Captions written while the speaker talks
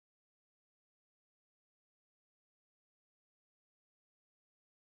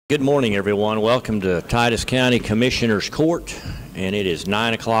Good morning, everyone. Welcome to Titus County Commissioners Court, and it is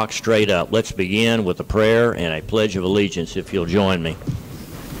 9 o'clock straight up. Let's begin with a prayer and a pledge of allegiance, if you'll join me.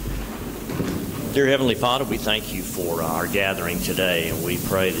 Dear Heavenly Father, we thank you for our gathering today, and we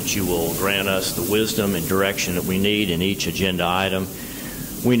pray that you will grant us the wisdom and direction that we need in each agenda item.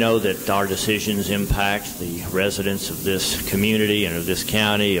 We know that our decisions impact the residents of this community and of this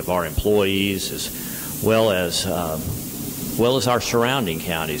county, of our employees, as well as our surrounding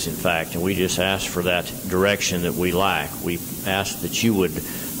counties, in fact, and we just ask for that direction that we lack. We ask that you would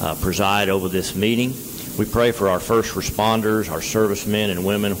preside over this meeting. We pray for our first responders, our servicemen and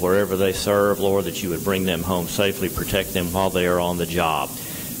women, wherever they serve, Lord, that you would bring them home safely, protect them while they are on the job.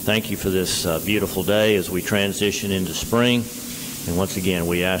 Thank you for this beautiful day as we transition into spring. And once again,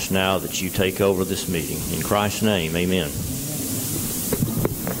 we ask now that you take over this meeting. In Christ's name, amen.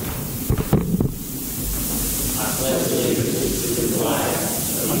 I pledge allegiance to the flag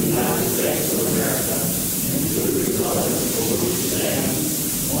of the United States of America and to the republic for which it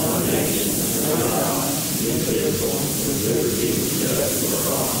stands, one nation, under God, indivisible, with liberty and justice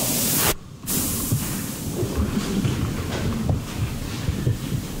for all.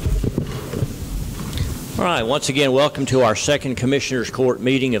 All right, once again, welcome to our second Commissioners Court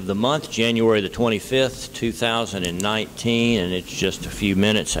meeting of the month, January the 25th, 2019, and it's just a few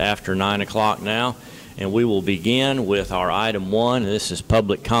minutes after 9 o'clock now, and we will begin with our item 1. This is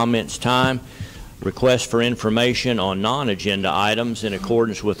public comments time. Request for information on non-agenda items in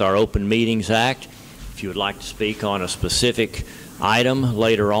accordance with our Open Meetings Act. If you would like to speak on a specific item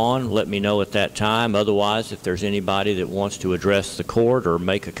later on, let me know at that time. Otherwise, if there's anybody that wants to address the court or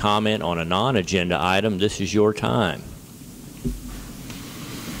make a comment on a non-agenda item, this is your time.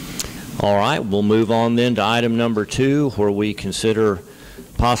 All right, we'll move on then to item number 2, where we consider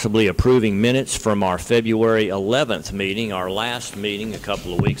possibly approving minutes from our February 11th meeting, our last meeting a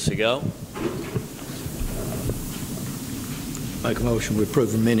couple of weeks ago. Make a motion to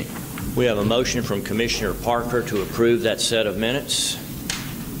approve the minute. We have a motion from Commissioner Parker to approve that set of minutes.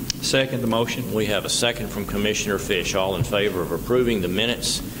 Second the motion. We have a second from Commissioner Fish. All in favor of approving the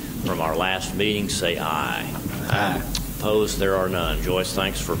minutes from our last meeting, say aye. Aye. Opposed, there are none. Joyce,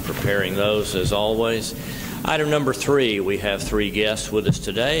 thanks for preparing those as always. Item number 3, we have 3 guests with us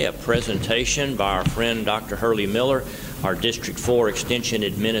today. A presentation by our friend Dr. Hurley Miller, our District 4 Extension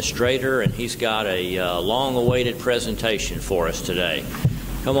Administrator, and he's got a long-awaited presentation for us today.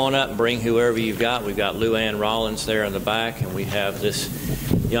 Come on up and bring whoever you've got. We've got Lou Ann Rollins there in the back, and we have this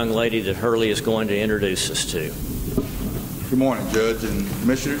young lady that Hurley is going to introduce us to. Good morning, Judge and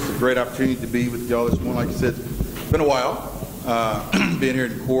Commissioners. It's a great opportunity to be with y'all this morning. Like I said, it's been a while being here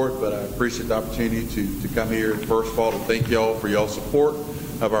in court, but I appreciate the opportunity to come here. First of all, to thank y'all for y'all's support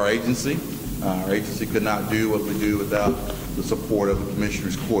of our agency. Our agency could not do what we do without the support of the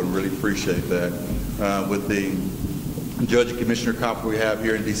Commissioners Court, and really appreciate that. With the Judge and Commissioner Conference we have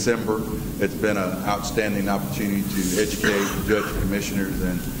here in December, it's been an outstanding opportunity to educate the Judge and Commissioners,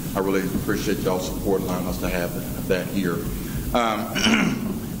 and I really appreciate y'all's support allowing us to have that here.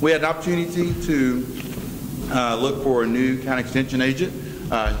 We had an opportunity to look for a new county extension agent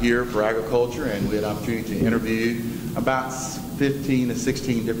here for agriculture, and we had an opportunity to interview about 15 to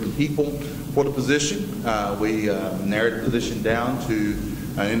 16 different people for the position. We narrowed the position down to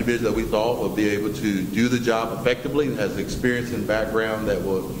an individual that we thought would be able to do the job effectively, has experience and background that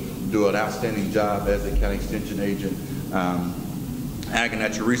will do an outstanding job as a county extension agent, Ag and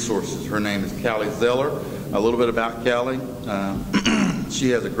Natural Resources. Her name is Callie Zoeller. A little bit about Callie.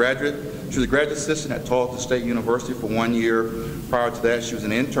 She was a graduate assistant at Tulsa State University for 1 year. Prior to that, she was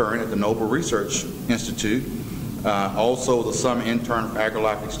an intern at the Noble Research Institute. Also the summer intern for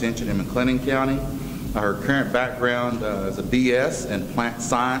AgriLife Extension in McLennan County. Her current background is a BS in plant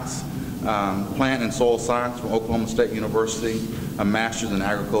science, plant and soil science from Oklahoma State University, a master's in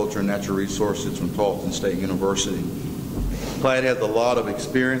agriculture and natural resources from Tulsa State University. Clyde has a lot of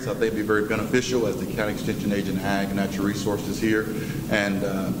experience. I think it'd be very beneficial as the county extension agent Ag and Natural Resources here, and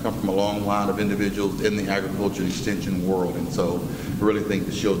come from a long line of individuals in the agriculture and extension world. And so I really think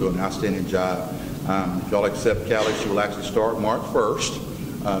that she'll do an outstanding job. If y'all accept Callie, she will actually start March 1st.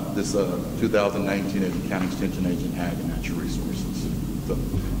 This 2019 as a county extension agent, Ag and Natural Resources. So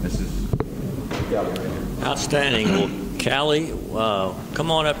this is Callie right here. Outstanding. Well, Callie,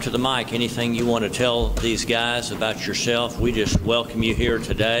 come on up to the mic. Anything you want to tell these guys about yourself? We just welcome you here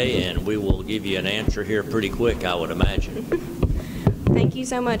today, and we will give you an answer here pretty quick, I would imagine. Thank you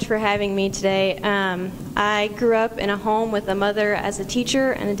so much for having me today. I grew up in a home with a mother as a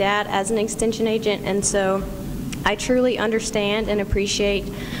teacher and a dad as an extension agent, and so I truly understand and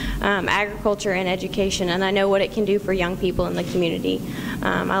appreciate agriculture and education, and I know what it can do for young people in the community.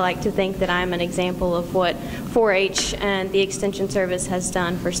 I like to think that I'm an example of what 4-H and the Extension Service has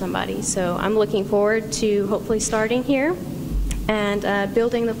done for somebody. So I'm looking forward to hopefully starting here and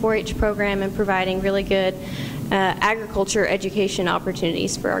building the 4-H program and providing really good agriculture education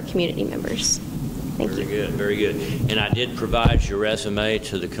opportunities for our community members. Thank you. Very good, very good. And I did provide your resume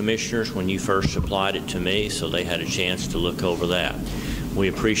to the commissioners when you first supplied it to me, so they had a chance to look over that. We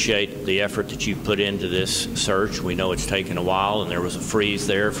appreciate the effort that you've put into this search. We know it's taken a while, and there was a freeze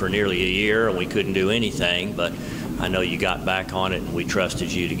there for nearly a year, and we couldn't do anything, but I know you got back on it, and we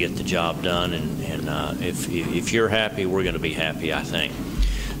trusted you to get the job done, and if you're happy, we're going to be happy, I think.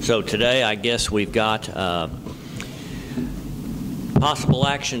 So today, I guess we've got possible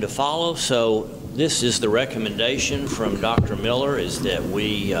action to follow. So this is the recommendation from Dr. Miller, is that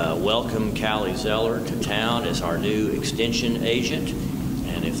we welcome Callie Zoeller to town as our new extension agent.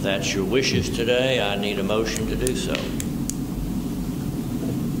 And if that's your wishes today, I need a motion to do so.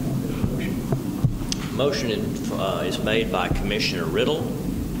 Motion is made by Commissioner Riddle.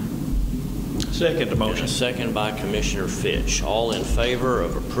 Second the motion. And a second by Commissioner Fitch. All in favor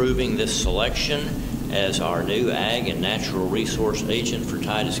of approving this selection as our new Ag and Natural Resource Agent for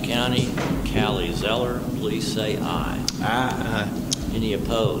Titus County, Callie Zoeller, please say aye. Aye. Any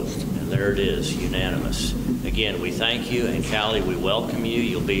opposed? And there it is, unanimous. Again, we thank you, and Callie, we welcome you.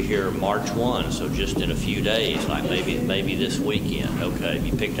 You'll be here March 1, so just in a few days, like maybe this weekend. Okay, have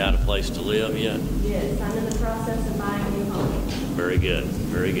you picked out a place to live yet? Yes, I'm in the process of buying a new home. Very good,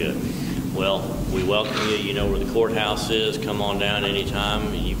 very good. Well, we welcome you. You know where the courthouse is. Come on down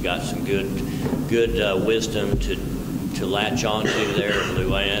anytime. You've got some good wisdom to latch on to there in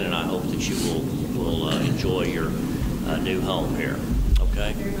Luann, and I hope that you will enjoy your new home here.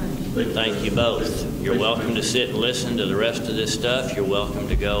 Okay? Thank you both. You're welcome to sit and listen to the rest of this stuff. You're welcome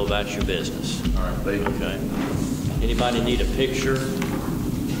to go about your business. All right, thank you. Okay. Anybody need a picture?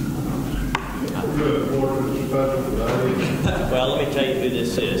 Well, let me tell you who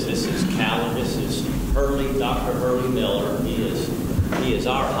this is. This is Callie. This is Hurley, Dr. Hurley Miller. He is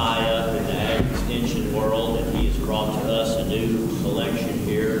our high up in the ag extension world, and he has brought to us a new selection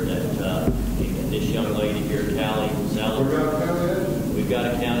here that this young lady here, Callie Zoeller. We've got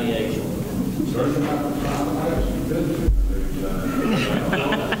a county agent.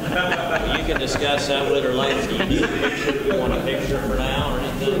 You can discuss that with her later. Do you need a picture? Do you want a picture for now or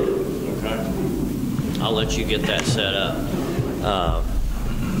anything? Okay. I'll let you get that set up.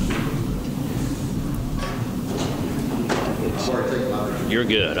 You're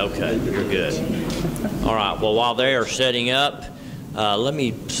good. Okay, you're good. All right. Well, while they are setting up, let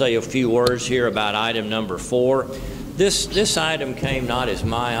me say a few words here about item number 4. This item came not as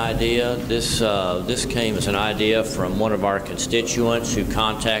my idea. This came as an idea from one of our constituents who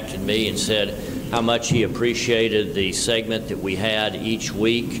contacted me and said how much he appreciated the segment that we had each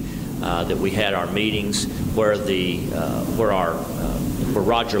week, that we had our meetings where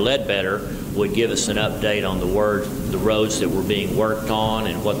Roger Ledbetter would give us an update on the roads that were being worked on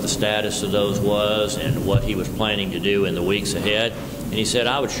and what the status of those was and what he was planning to do in the weeks ahead. And he said,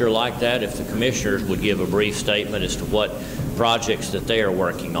 I would sure like that if the commissioners would give a brief statement as to what projects that they are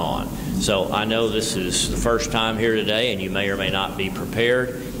working on. So I know this is the first time here today, and you may or may not be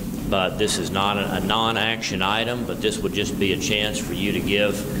prepared, but this is not a non-action item, but this would just be a chance for you to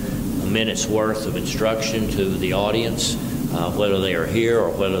give a minute's worth of instruction to the audience, whether they are here or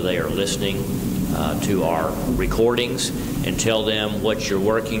whether they are listening to our recordings, and tell them what you're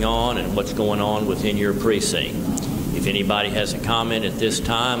working on and what's going on within your precinct. If anybody has a comment at this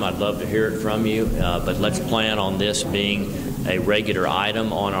time, I'd love to hear it from you, but let's plan on this being a regular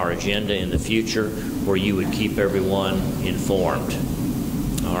item on our agenda in the future where you would keep everyone informed.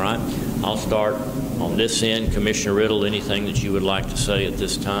 All right? I'll start on this end. Commissioner Riddle, anything that you would like to say at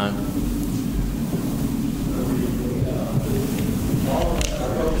this time?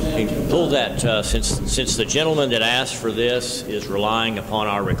 Pull that, since the gentleman that asked for this is relying upon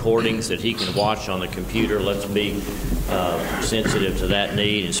our recordings that he can watch on the computer, let's be sensitive to that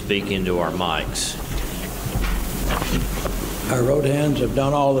need and speak into our mics. Our road hands have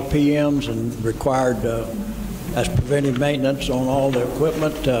done all the PMs and required as preventive maintenance on all the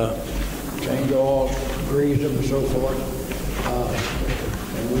equipment, change oil, grease them, and so forth.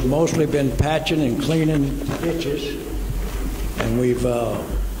 And we've mostly been patching and cleaning ditches, and we've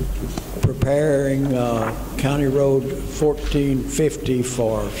preparing County Road 1450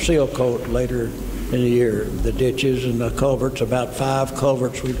 for seal coat later in the year. The ditches and the culverts, about 5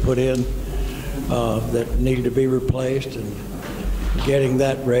 culverts we put in that needed to be replaced, and getting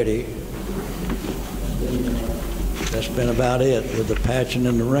that ready. that's been about it. With the patching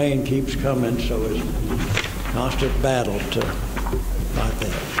and the rain keeps coming, so it's a constant battle to fight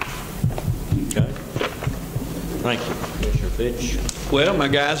that. Okay. Thank you. Commissioner Fitch. Well, my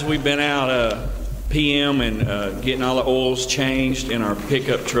guys, we've been out PM and getting all the oils changed in our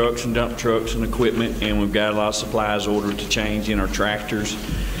pickup trucks and dump trucks and equipment, and we've got a lot of supplies ordered to change in our tractors.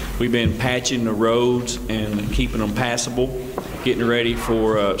 We've been patching the roads and keeping them passable, getting ready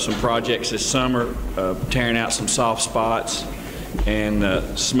for some projects this summer, tearing out some soft spots and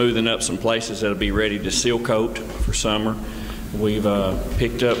smoothing up some places that'll be ready to seal coat for summer. We've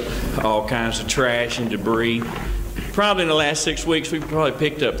picked up all kinds of trash and debris. Probably in the last 6 weeks, we've probably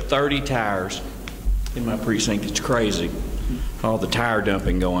picked up 30 tires in my precinct. It's crazy, all the tire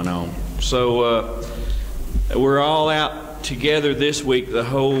dumping going on. So we're all out together this week, the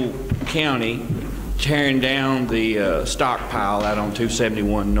whole county, tearing down the stockpile out on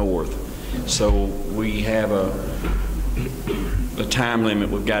 271 North. So we have a time limit.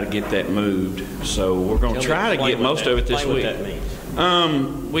 We've got to get that moved. So we're going to try to get most of it this week. What that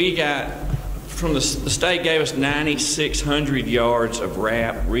means. We got, from the state gave us 9,600 yards of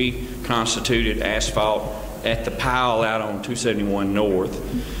wrap, reconstituted asphalt at the pile out on 271 North.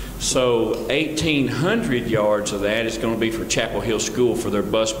 So 1,800 yards of that is going to be for Chapel Hill School for their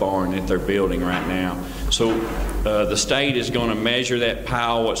bus barn that they're building right now. So the state is going to measure that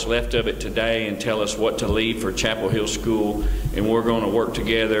pile, what's left of it today, and tell us what to leave for Chapel Hill School, and we're going to work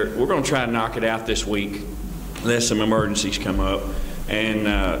together. We're going to try to knock it out this week, unless some emergencies come up, and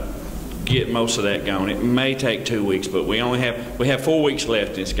get most of that gone. It may take 2 weeks, but we have 4 weeks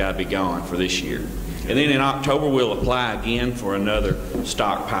left, and it's got to be gone for this year. And then in October, we'll apply again for another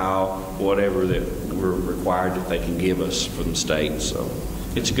stockpile, whatever that we're required that they can give us from the state. So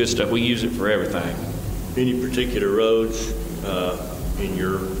it's good stuff. We use it for everything. Any particular roads in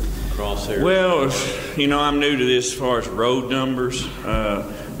your crosshair? Well, you know, I'm new to this as far as road numbers,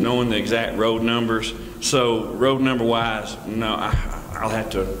 knowing the exact road numbers. So road number wise, no, I'll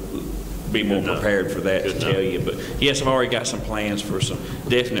have to be more prepared for that to tell you. But yes, I've already got some plans for some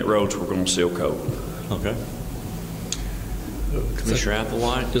definite roads we're going to seal coat. Okay. Commissioner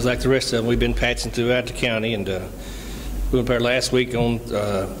Applewhite. Just like the rest of them, we've been patching throughout the county, and we went there last week on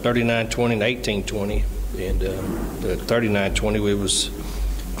 3920 and 1820, and the 3920 we was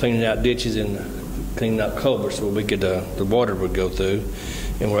cleaning out ditches and cleaning out culverts so we could the water would go through,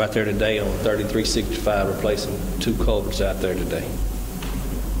 and we're out there today on 3365 replacing 2 culverts out there today.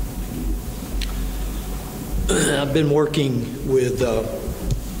 I've been working with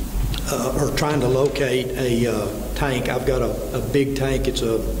or trying to locate a tank. I've got a big tank. It's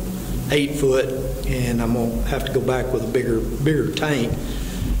a 8-foot, and I'm gonna have to go back with a bigger tank.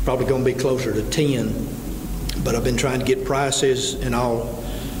 Probably gonna be closer to 10. But I've been trying to get prices and all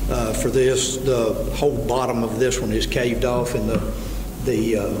for this. The whole bottom of this one is caved off, and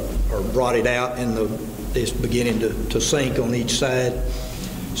or rotted out, and it's beginning to sink on each side.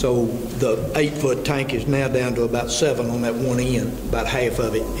 So the 8-foot tank is now down to about 7 on that one end, about half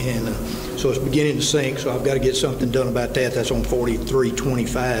of it, and so it's beginning to sink. So I've got to get something done about that. That's on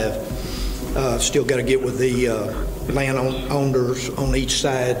 4325. Still got to get with the landowners on each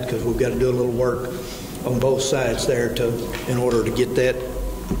side, because we've got to do a little work on both sides there in order to get that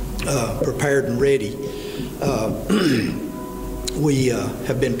prepared and ready. We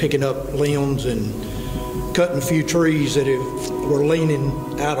have been picking up limbs and cutting a few trees that were leaning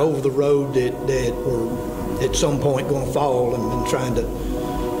out over the road that were at some point going to fall, and been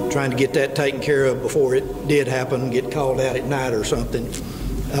trying to get that taken care of before it did happen, get called out at night or something.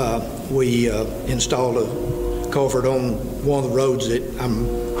 We installed a culvert on one of the roads that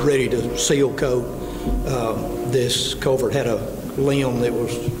I'm ready to seal coat. This culvert had a limb that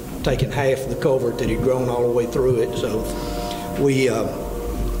was taking half of the culvert that had grown all the way through it, so we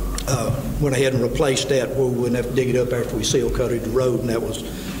went ahead and replaced that where we wouldn't have to dig it up after we seal coated the road, and that was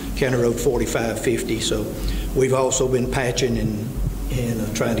County Road 4550. So we've also been patching and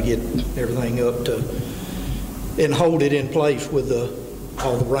trying to get everything up to and hold it in place with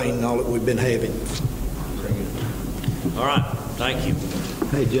all the rain and all that we've been having. All right. Thank you.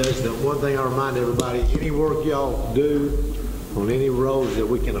 Hey, Judge, the one thing I remind everybody, any work y'all do on any roads that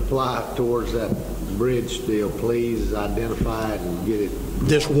we can apply towards that bridge deal, please identify it and get it.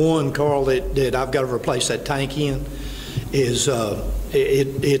 This one, Carl, that I've got to replace that tank in is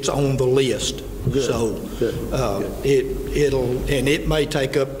it's on the list. Good. So it may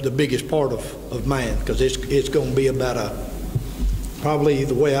take up the biggest part of mine, because it's going to be about probably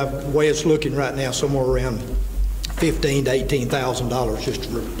the way it's looking right now, somewhere around $15,000 to $18,000 just to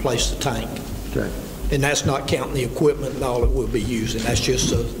replace the tank. Okay. And that's not counting the equipment and all that we'll be using. That's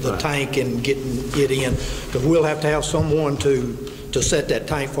just the tank and getting it in. Because we'll have to have someone to set that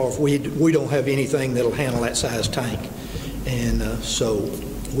tank for us. We don't have anything that'll handle that size tank. And so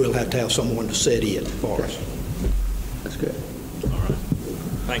we'll have to have someone to set it for us. That's good. All right.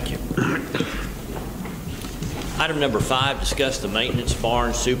 Thank you. Item number 5, discuss the maintenance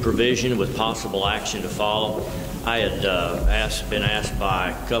barn supervision with possible action to follow. I had been asked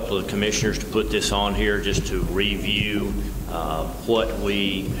by a couple of commissioners to put this on here just to review what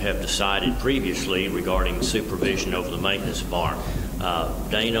we have decided previously regarding supervision over the maintenance barn.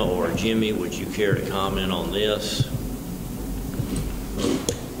 Dana or Jimmy, would you care to comment on this?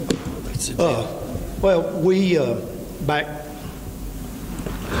 Well, we back,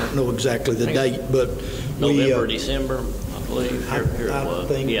 I don't know exactly the date, but November, December, I believe. Here it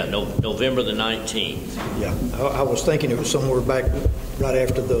was. Yeah, November the 19th. Yeah, I was thinking it was somewhere back right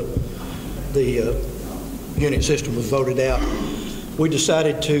after the unit system was voted out. We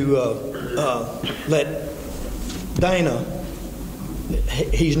decided to let Dana,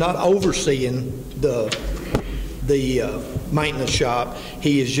 he's not overseeing the maintenance shop.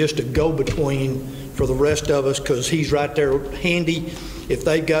 He is just a go-between for the rest of us because he's right there handy. If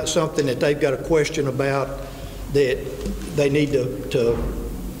they've got something that they've got a question about that they need to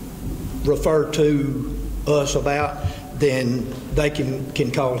refer to us about, then they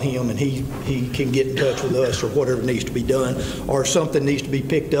can call him and he can get in touch with us or whatever needs to be done. Or if something needs to be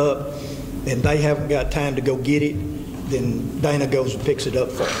picked up and they haven't got time to go get it, then Dana goes and picks it up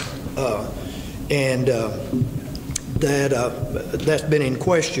for them. That's been in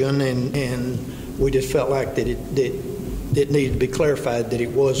question, and we just felt like that it needed to be clarified that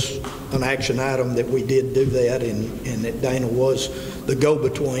it was an action item, that we did do that, and that Dana was the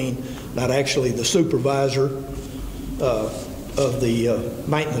go-between, not actually the supervisor of the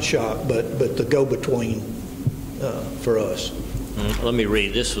maintenance shop, but the go-between for us. Let me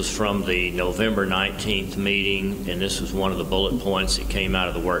read. This was from the November 19th meeting, and this was one of the bullet points that came out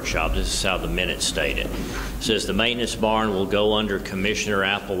of the workshop. This is how the minutes stated. It says the maintenance barn will go under Commissioner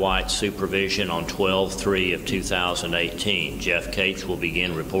Applewhite's supervision on 12/3 of 2018. Jeff Cates will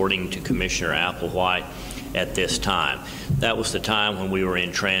begin reporting to Commissioner Applewhite at this time. That was the time when we were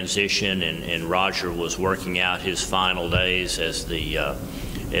in transition, and Roger was working out his final days as the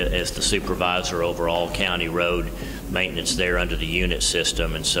supervisor over all county road maintenance there under the unit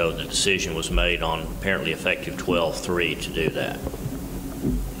system, and so the decision was made on apparently effective 12/3 to do that.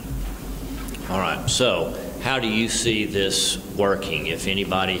 All right, so how do you see this working? If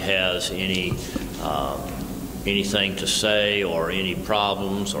anybody has anything to say or any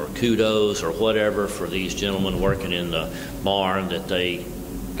problems or kudos or whatever for these gentlemen working in the barn that they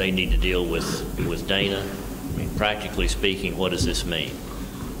need to deal with Dana, I mean, practically speaking, what does this mean?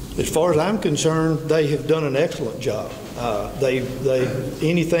 As far as I'm concerned, they have done an excellent job.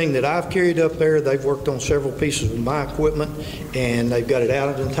 Anything that I've carried up there, they've worked on several pieces of my equipment, and they've got it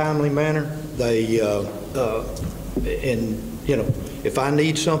out in a timely manner. And you know, if I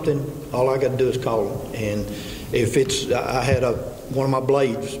need something, all I got to do is call them. And if I had one of my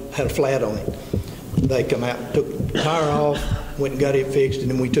blades had a flat on it, they come out and took the tire off, went and got it fixed, and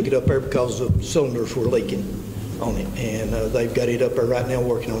then we took it up there because the cylinders were leaking on it, and they've got it up there right now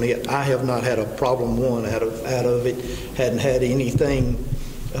working on it. I have not had a problem out of it. Hadn't had anything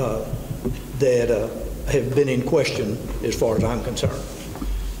that have been in question as far as I'm concerned.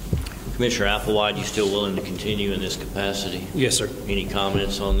 Commissioner Applewhite, you still willing to continue in this capacity? Yes, sir. Any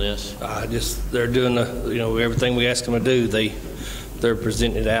comments on this? They're doing everything we ask them to do. They're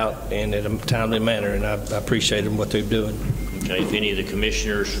presenting it out and in a timely manner, and I appreciate them what they're doing. Okay. If any of the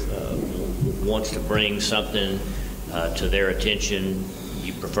commissioners wants to bring something to their attention,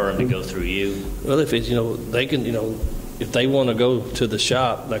 you prefer them to go through you? Well, if it's, they can, if they want to go to the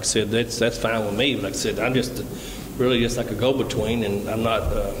shop, like I said, that's fine with me. Like I said, I'm just really just like a go-between, and I'm not,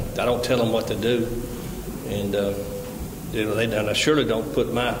 I don't tell them what to do, and and I surely don't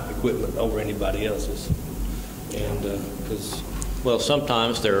put my equipment over anybody else's, and because. Well,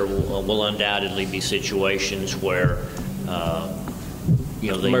 sometimes there will undoubtedly be situations where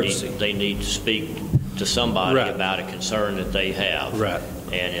they need to speak to somebody right. about a concern that they have. Right.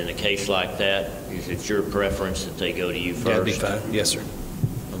 And in a case like that, is it your preference that they go to you first? That'd be fine. Yes, sir.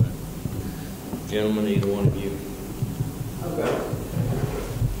 Okay. Gentlemen, either one of you. Okay.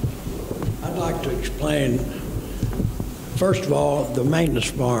 I'd like to explain, first of all, the maintenance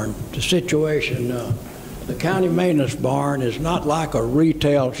barn, the situation. The county maintenance barn is not like a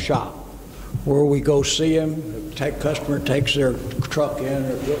retail shop where we go see them, customer takes their truck in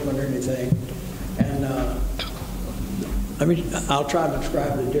or equipment or anything. And I'll try to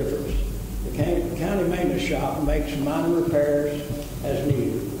describe the difference. The county maintenance shop makes minor repairs as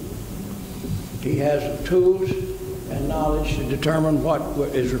needed. He has the tools and knowledge to determine what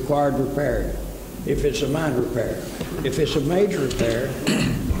is required repaired, if it's a minor repair. If it's a major repair,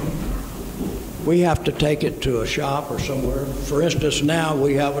 we have to take it to a shop or somewhere. For instance, now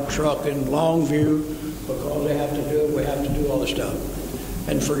we have a truck in Longview because they have to do it, we have to do all this stuff.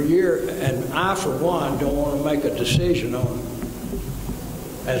 And for a year, and I, for one, don't want to make a decision on,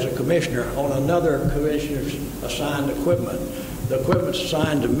 as a commissioner, on another commissioner's assigned equipment. The equipment's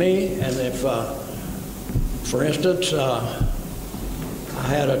assigned to me, and if, for instance, I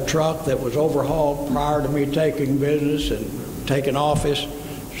had a truck that was overhauled prior to me taking business and taking office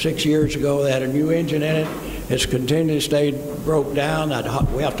 6 years ago. They had a new engine in it. It's continually stayed broke down.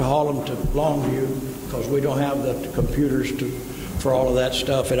 We have to haul them to Longview because we don't have the computers for all of that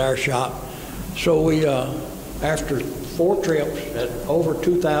stuff at our shop. So we, after 4 trips at over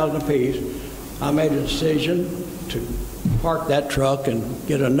 2,000 apiece, I made a decision to park that truck and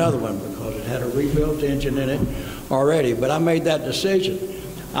get another one because it had a rebuilt engine in it already. But I made that decision.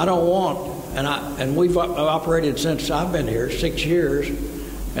 I don't want, and we've operated since I've been here 6 years,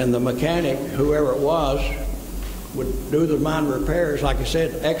 and the mechanic, whoever it was, would do the minor repairs. Like I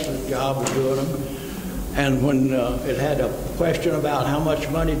said, excellent job of doing them. And when it had a question about how much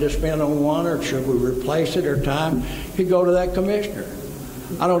money to spend on one, or should we replace it, or time, he'd go to that commissioner.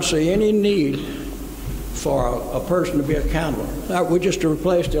 I don't see any need for a person to be accountable. We just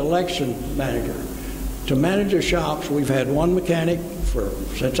replaced the election manager. To manage the shops, we've had one mechanic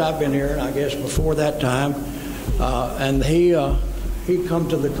since I've been here, and I guess before that time, and he'd come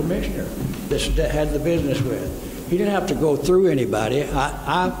to the commissioner that had the business with. He didn't have to go through anybody.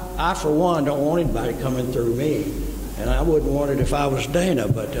 I for one, don't want anybody coming through me, and I wouldn't want it if I was Dana.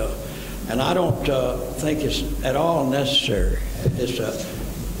 But and I don't think it's at all necessary.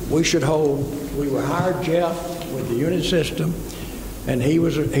 We should hold. We were hired Jeff with the unit system, and he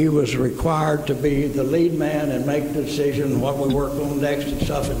was required to be the lead man and make the decision what we work on next and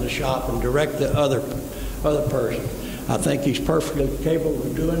stuff in the shop and direct the other person. I think he's perfectly capable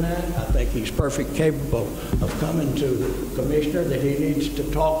of doing that. I think he's perfectly capable of coming to the commissioner that he needs to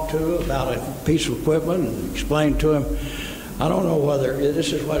talk to about a piece of equipment and explain to him. I don't know whether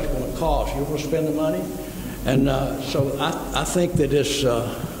this is what it's going to cost. You want to spend the money? And so I think that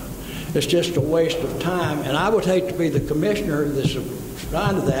it's just a waste of time. And I would hate to be the commissioner that's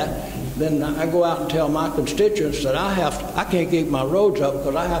assigned to that. Then I go out and tell my constituents that I can't keep my roads up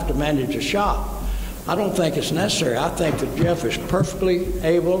because I have to manage a shop. I don't think it's necessary. I think that Jeff is perfectly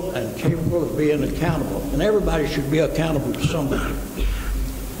able and capable of being accountable, and everybody should be accountable to somebody.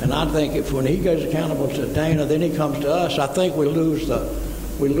 And I think if when he goes accountable to Dana, then he comes to us, I think we lose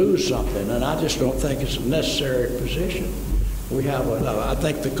something, and I just don't think it's a necessary position. I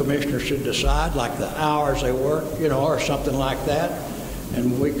think the commissioner should decide, like the hours they work, or something like that,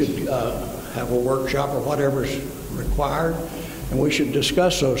 and we could have a workshop or whatever's required, and we should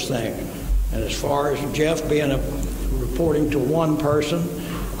discuss those things. And as far as Jeff being reporting to one person,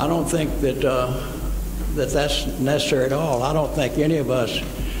 I don't think that that's necessary at all. I don't think any of us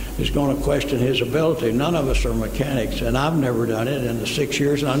is going to question his ability. None of us are mechanics, and I've never done it in the 6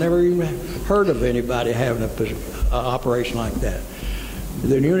 years, and I never even heard of anybody having an operation like that.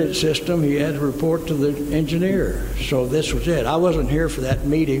 The unit system, he had to report to the engineer. So this was it. I wasn't here for that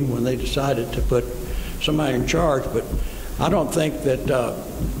meeting when they decided to put somebody in charge, but I don't think that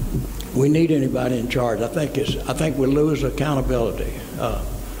we need anybody in charge. I think we lose accountability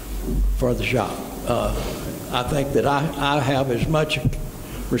for the shop. I think that I have as much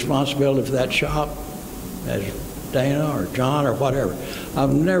responsibility for that shop as Dana or John or whatever.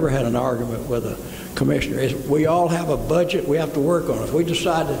 I've never had an argument with a commissioner. We all have a budget we have to work on. If we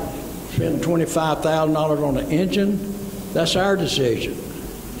decide to spend $25,000 on an engine, that's our decision.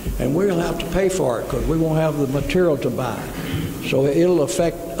 And we'll have to pay for it because we won't have the material to buy. So it'll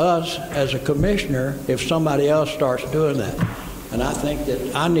affect us as a commissioner if somebody else starts doing that. And I think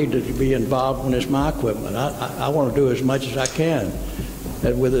that I need to be involved when it's my equipment. I want to do as much as I can,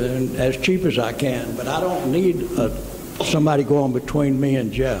 as cheap as I can. But I don't need somebody going between me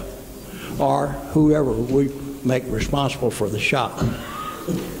and Jeff or whoever we make responsible for the shop.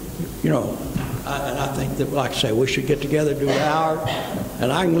 And I think that, like I say, we should get together, do an hour,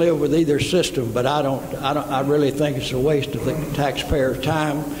 and I can live with either system, but I really think it's a waste of the taxpayer's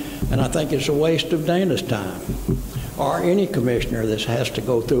time, and I think it's a waste of Dana's time, or any commissioner that has to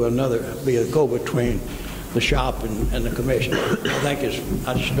go through be a go-between the shop and the commissioner.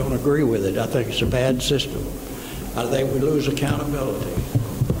 I just don't agree with it. I think it's a bad system. I think we lose accountability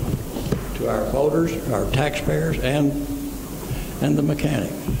to our voters, our taxpayers, and the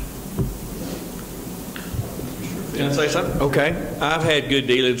mechanics. Can I say something? Okay. I've had good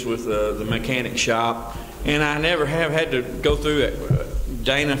dealings with the mechanic shop, and I never have had to go through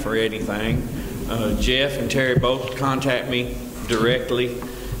Dana for anything. Jeff and Terry both contact me directly,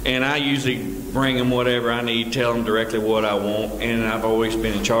 and I usually bring them whatever I need, tell them directly what I want, and I've always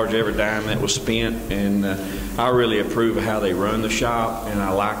been in charge of every dime that was spent, and I really approve of how they run the shop, and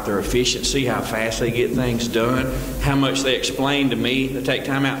I like their efficiency, how fast they get things done, how much they explain to me. They take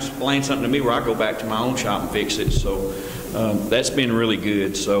time out to explain something to me where I go back to my own shop and fix it, so that's been really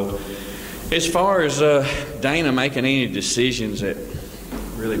good. So as far as Dana making any decisions that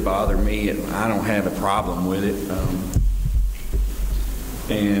really bother me, I don't have a problem with it,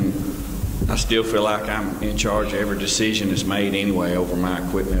 and I still feel like I'm in charge of every decision that's made anyway over my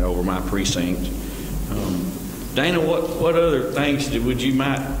equipment, over my precinct. Dana, what other things would you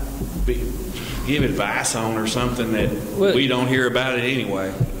might give advice on, or something that we don't hear about it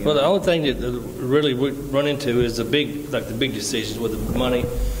anyway? Well, the only thing that really we run into is the big decisions with the money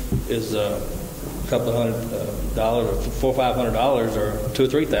is a couple $100, or $400 or $500, or $2,000 or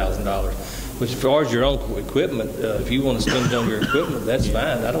 $3,000. Which, as far as your own equipment, if you want to spend it on your equipment, that's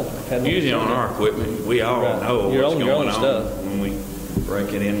fine. I don't have no usually on our equipment. We all know what's going on stuff when we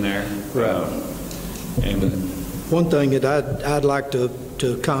break it in there. Right. And one thing that I'd like to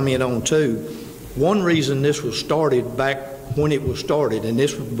comment on too, one reason this was started back when it was started, and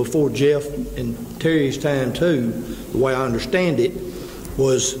this was before Jeff and Terry's time too, the way I understand it,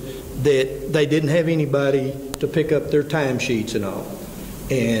 was that they didn't have anybody to pick up their timesheets and all.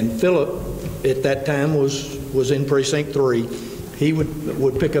 And Philip, at that time, was in Precinct 3. He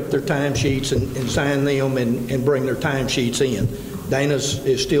would pick up their timesheets and sign them and bring their timesheets in. Dana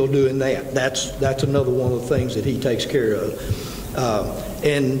is still doing that. That's another one of the things that he takes care of.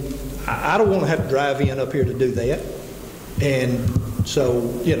 And I don't want to have to drive in up here to do that. And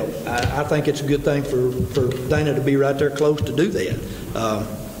so, you know, I think it's a good thing for Dana to be right there close to do that.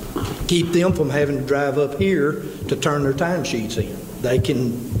 Keep them from having to drive up here to turn their timesheets in. They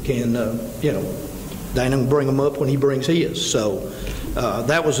can you know, Dana can bring them up when he brings his. So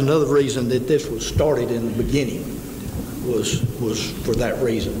that was another reason that this was started in the beginning, was for that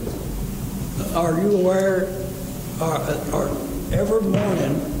reason. Are you aware, every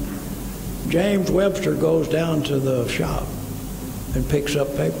morning, James Webster goes down to the shop and picks up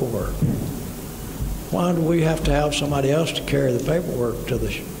paperwork? Why do we have to have somebody else to carry the paperwork to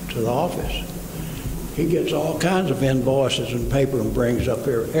the office? He gets all kinds of invoices and paper and brings up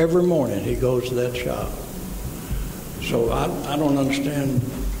here. Every morning he goes to that shop. So I don't understand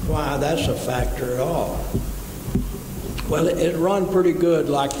why that's a factor at all. Well, it run pretty good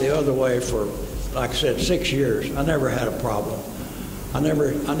like the other way for, like I said, 6 years. I never had a problem. I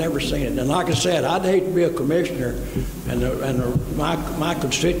never seen it. And like I said, I'd hate to be a commissioner and my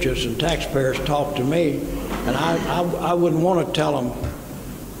constituents and taxpayers talk to me, and I wouldn't want to tell them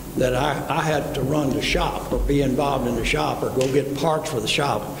that I had to run the shop or be involved in the shop or go get parts for the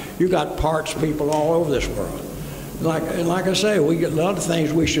shop. You got parts people all over this world. Like I say, we get a lot of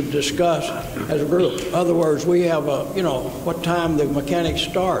things we should discuss as a group. In other words, we have you know, what time the mechanics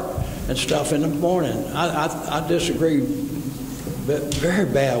start and stuff in the morning. I disagree very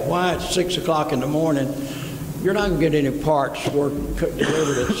bad. Why at 6 o'clock in the morning? You're not going to get any parts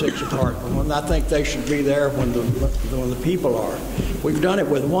delivered at 6 o'clock. I think they should be there when the people are. We've done it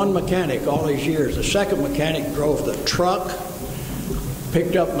with one mechanic all these years. The second mechanic drove the truck,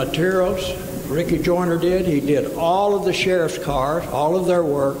 picked up materials. Ricky Joyner did. He did all of the sheriff's cars, all of their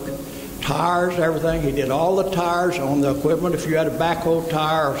work, tires, everything. He did all the tires on the equipment. If you had a backhoe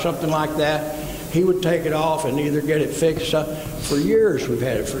tire or something like that, he would take it off and either get it fixed. For years we've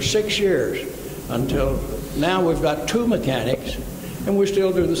had it, for 6 years, until now we've got 2 mechanics, and we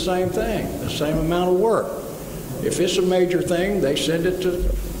still do the same thing, the same amount of work. If it's a major thing, they send it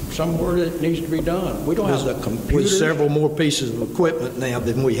to somewhere that it needs to be done. We don't have the computers. With several more pieces of equipment now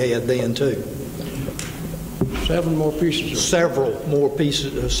than we had then too. 7 more pieces. Several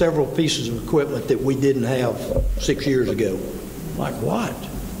pieces of equipment that we didn't have 6 years ago. Like what?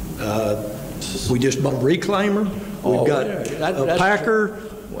 We just bought a reclaimer. We've got a packer.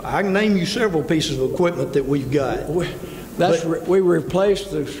 I can name you several pieces of equipment that we've got. We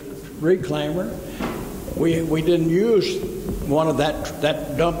replaced the reclaimer. We didn't use one of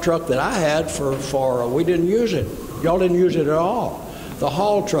that dump truck that I had for we didn't use it. Y'all didn't use it at all. The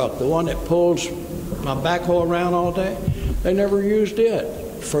haul truck, the one that pulls my backhoe around all day, they never used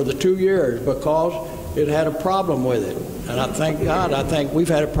it for the 2 years because it had a problem with it. And I thank God, I think we've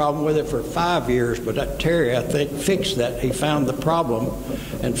had a problem with it for 5 years, but that Terry, I think, fixed that. He found the problem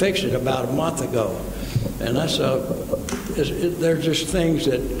and fixed it about a month ago. And that's there's just things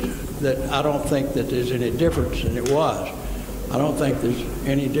that that I don't think that there's any difference, and it was. I don't think there's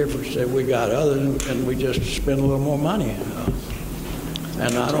any difference that we got other than we just spend a little more money.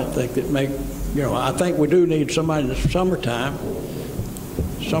 And I don't think that I think we do need somebody in the summertime.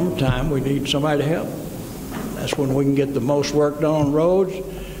 Summertime, we need somebody to help. That's when we can get the most work done on roads,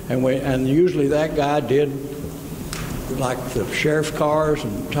 and usually that guy did like the sheriff's cars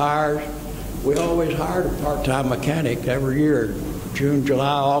and tires. We always hired a part-time mechanic every year, June, July,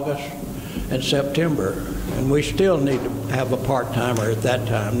 August, and September, and we still need to have a part-timer at that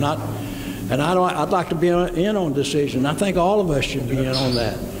time. I'd like to be in on decision. I think all of us should be in on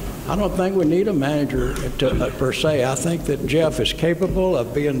that. I don't think we need a manager per se. I think that Jeff is capable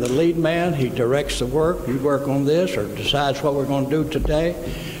of being the lead man. He directs the work. You work on this or decides what we're going to do today.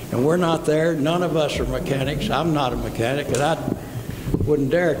 And we're not there. None of us are mechanics. I'm not a mechanic, and I wouldn't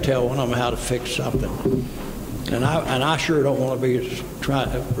dare tell one of them how to fix something. And I sure don't want to be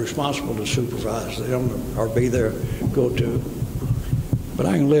responsible to supervise them or be their go-to. But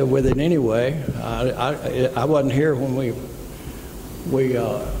I can live with it anyway. I wasn't here when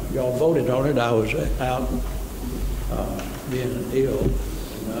y'all voted on it. I was out being ill.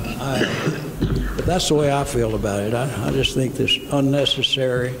 But that's the way I feel about it. I just think this is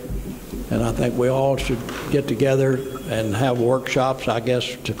unnecessary, and I think we all should get together and have workshops, I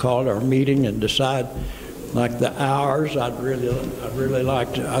guess, to call it our meeting and decide, like the hours. I'd really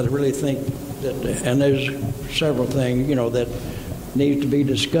like to. I really think that, and there's several things that need to be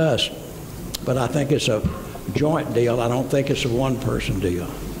discussed, but I think it's a joint deal. I don't think it's a one-person deal.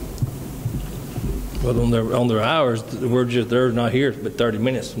 Well, on their hours, they're not here but 30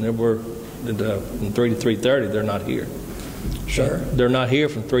 minutes, and we're from 3 to 3:30. They're not here. Sure. They're not here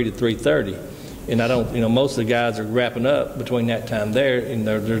from 3 to 3:30, and I don't. Most of the guys are wrapping up between that time there, and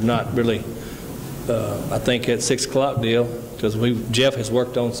they're not really. I think at 6 o'clock deal, because Jeff has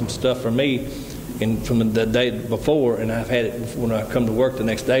worked on some stuff for me, and from the day before, and I've had it when I come to work the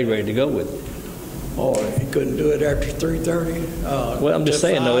next day ready to go with it. Oh, you couldn't do it after 3:30? Well, I'm just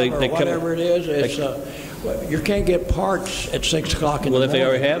saying, though, they come, whatever it is, you can't get parts at 6 o'clock in the morning. Well, if they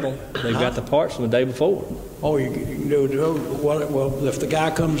already have them, they've got the parts from the day before. Oh, you can do well, if the guy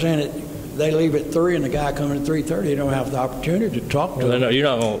comes in they leave at 3 and the guy comes in at 3:30, you don't have the opportunity to talk to them. No, you're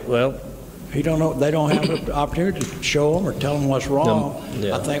not going to, well. You don't know, they don't have the opportunity to show them or tell them what's wrong.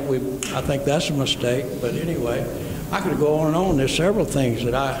 Yeah. I think that's a mistake, but anyway, I could go on and on. There's several things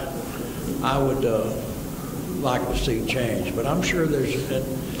that I would like to see change, but I'm sure there's,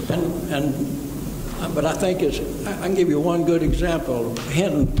 but I think I can give you one good example.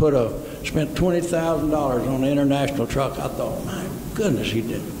 Hinton spent $20,000 on an international truck. I thought, my goodness, he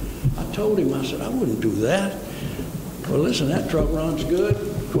did. I told him, I said, I wouldn't do that. Well, listen, that truck runs good.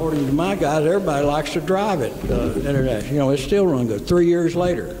 According to my guys, everybody likes to drive it international. It still runs good. 3 years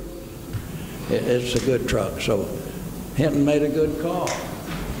later, it's a good truck. So Hinton made a good call.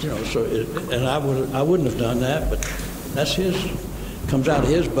 And I wouldn't have done that, but that's comes out of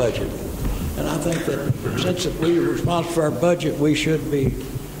his budget. And I think that since we're responsible for our budget, we should be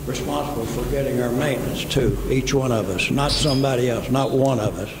responsible for getting our maintenance too, each one of us, not somebody else, not one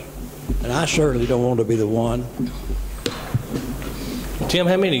of us. And I certainly don't want to be the one. Tim,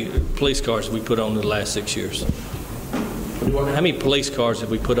 how many police cars have we put on in the last 6 years? How many police cars have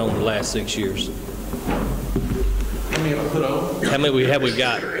we put on in the last 6 years? How many have I put on? How many have we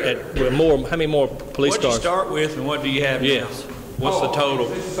got? How many more police cars? What you start with and what do you have now? What's the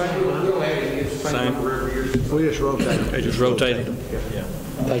total? It's the same. We'll add it. It's the same for every year. We just rotate. They just rotate them? Yeah.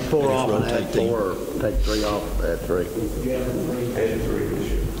 Take 4 off and add 4, or take 3 off, add 3. Add 3 this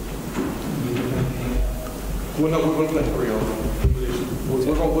year. Well, no, we're going to take 3 off. We're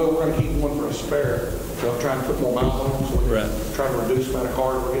going to keep one for a spare. So I'm trying to put more miles on, so we're trying to reduce the amount of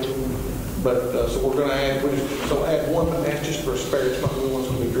cars we're getting. But so we're going to add, add one, but that's just for a spare. It's not the one's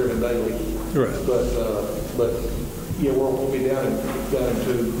going to be driven daily. Right. But yeah, we'll be down in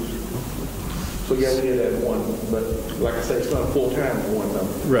 2. So yeah, we did add 1. But like I said, it's not a full time one though.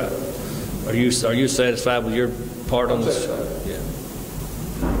 Right. Are you satisfied with your part on this? Yeah.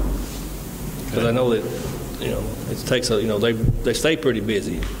 Because I know that it takes they stay pretty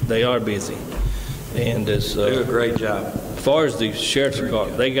busy. They are busy, and they do a great job. As far as the sheriff's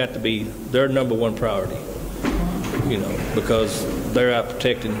department, they got to be their number one priority. Because they're out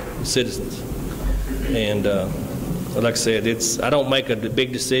protecting the citizens, and like I said, I don't make a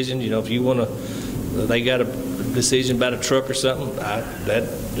big decision. If you want to, they got a decision about a truck or something.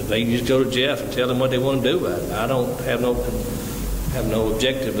 They just go to Jeff and tell them what they want to do. I don't have no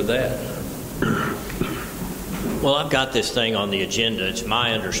objective with that. Well, I've got this thing on the agenda. It's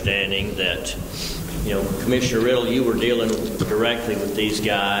my understanding that You know, Commissioner Riddle, you were dealing directly with these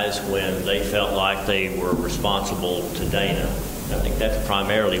guys when they felt like they were responsible to Dana. I think that's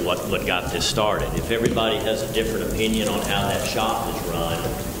primarily what got this started. If everybody has a different opinion on how that shop is run,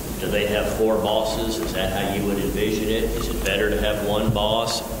 do they have 4 bosses? Is that how you would envision it? Is it better to have 1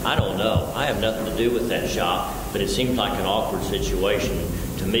 boss? I don't know. I have nothing to do with that shop, but it seems like an awkward situation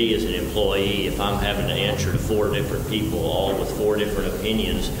to me as an employee if I'm having to answer to 4 different people, all with 4 different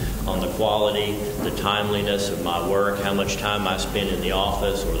opinions on the quality, the timeliness of my work, how much time I spend in the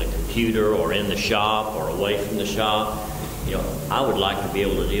office or the computer or in the shop or away from the shop. You know, I would like to be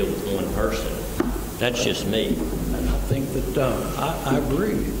able to deal with 1 person. That's just me. And I think that I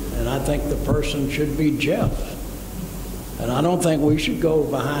agree. And I think the person should be Jeff. And I don't think we should go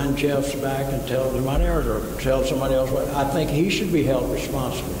behind Jeff's back and tell somebody else or tell somebody else what. I think he should be held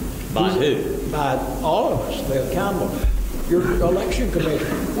responsible. By who? By all of us. They're accountable. Your election commissioner,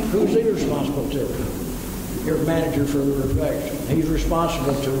 who's he responsible to? Your manager for the reflection. He's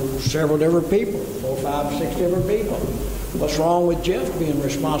responsible to several different people, 4, 5, 6 different people. What's wrong with Jeff being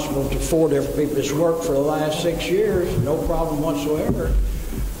responsible to 4 different people? It's worked for the last 6 years, no problem whatsoever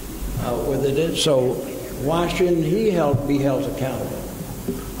with it. So why shouldn't he be held accountable?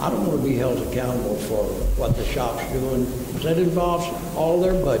 I don't want to be held accountable for what the shop's doing. That involves all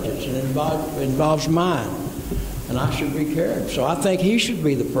their budgets and involves mine, and I should be cared. So I think he should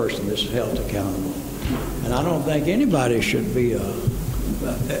be the person that's held accountable, and I don't think anybody should be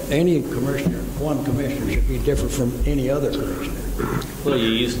any commissioner. One commissioner should be different from any other commissioner. Well, you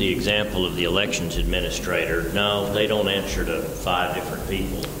use the example of the elections administrator. No, they don't answer to 5 different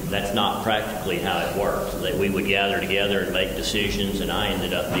people. That's not practically how it works. That we would gather together and make decisions, and I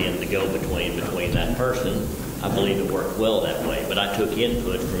ended up being the go-between between that person. I believe it worked well that way, but I took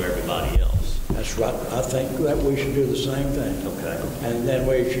input from everybody else. That's right. I think that we should do the same thing. Okay. And then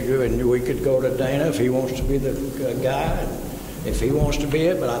we should do, and we could go to Dana if he wants to be the guy, if he wants to be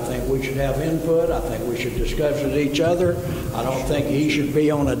it, but I think we should have input. I think we should discuss with each other. I don't think he should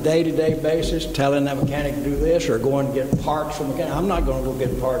be on a day-to-day basis telling that mechanic to do this or going to get parts from a mechanic. I'm not going to go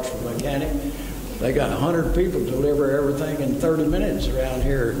get parts from a mechanic. They got 100 people deliver everything in 30 minutes around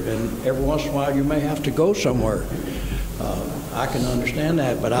here, and every once in a while you may have to go somewhere. I can understand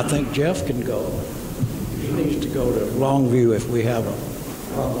that, but I think Jeff can go. He needs to go to Longview if we have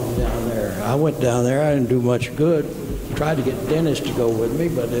a problem down there. I went down there. I didn't do much good. Tried to get Dennis to go with me,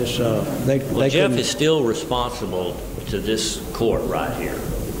 but it's they Jeff is still responsible to this court right here.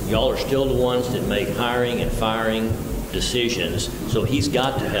 Y'all are still the ones that make hiring and firing decisions, so he's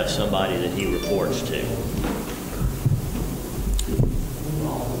got to have somebody that he reports to.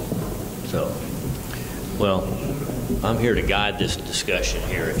 So, well, I'm here to guide this discussion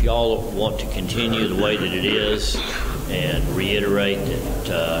here. If y'all want to continue the way that it is and reiterate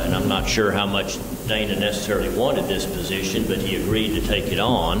that, and I'm not sure how much Dana necessarily wanted this position, but he agreed to take it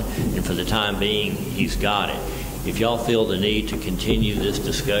on, and for the time being, he's got it. If y'all feel the need to continue this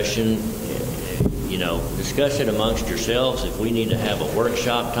discussion, you know, discuss it amongst yourselves. If we need to have a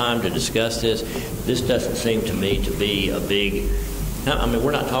workshop time to discuss this, this doesn't seem to me to be a big, I mean,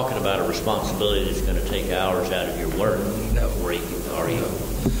 we're not talking about a responsibility that's going to take hours out of your work. No. Are you?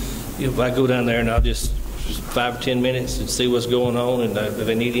 If I go down there and I'll just 5 or 10 minutes and see what's going on, and if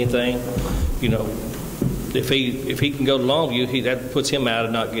they need anything, you know, if he can go to Longview, that puts him out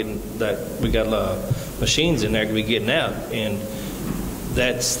of not getting that. We got a lot of machines in there to be getting out, and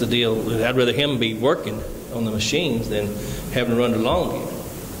that's the deal. I'd rather him be working on the machines than having to run to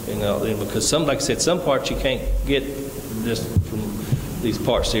Longview, you know, because like I said, some parts you can't get just from these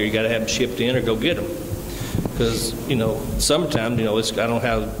parts here. You got to have them shipped in or go get them, because you know, summertime, you know, I don't know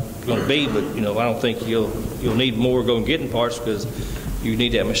how it's going to be, but you know, I don't think you'll need more going getting parts, because you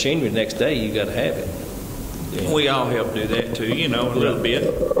need that machinery the next day. You got to have it. Yeah. We all help do that too, you know, a little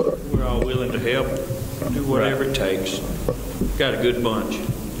bit. We're all willing to help, do whatever it takes. Got a good bunch.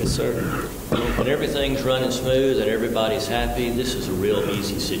 Yes, sir. When everything's running smooth and everybody's happy, this is a real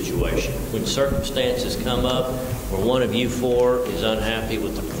easy situation. When circumstances come up where one of you 4 is unhappy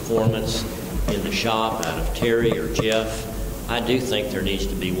with the performance in the shop out of Terry or Jeff, I do think there needs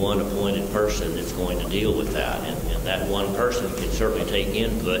to be one appointed person that's going to deal with that, and that one person can certainly take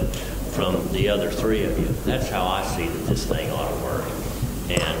input from the other 3 of you. That's how I see that this thing ought to work.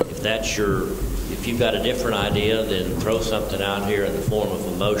 And if you've got a different idea, then throw something out here in the form of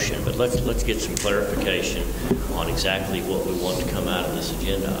a motion. But let's get some clarification on exactly what we want to come out of this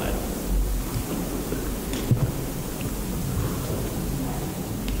agenda item.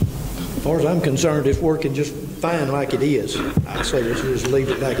 As far as I'm concerned, it's working just fine like it is. I say let's just leave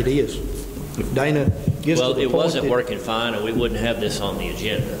it like it is. If Dana gets to the point it wasn't working fine, and we wouldn't have this on the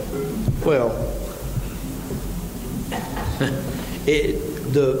agenda. Well,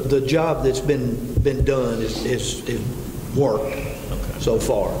 The job that's been done is worked so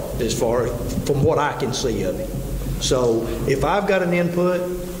far from what I can see of it. So if I've got an input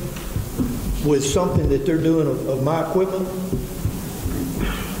with something that they're doing of my equipment,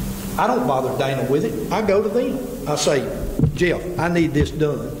 I don't bother Dana with it. I go to them. I say, Jeff, I need this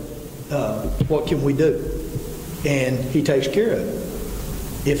done. What can we do? And he takes care of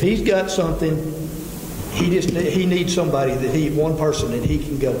it. If he's got something, he needs somebody one person that he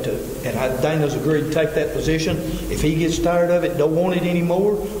can go to. And Dana's agreed to take that position. If he gets tired of it, don't want it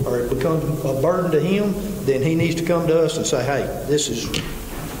anymore, or it becomes a burden to him, then he needs to come to us and say, hey, this is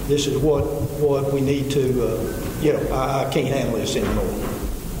what we need to, I can't handle this anymore.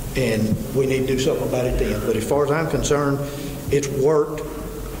 And we need to do something about it then. But as far as I'm concerned, it's worked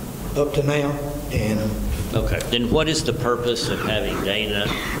up to now. And okay. Then what is the purpose of having Dana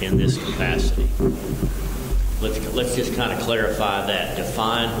in this capacity? Let's just kind of clarify that.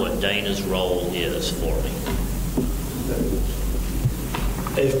 Define what Dana's role is for me.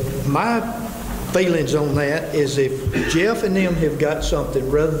 If my feelings on that is if Jeff and them have got something,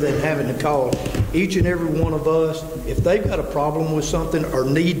 rather than having to call each and every one of us, if they've got a problem with something or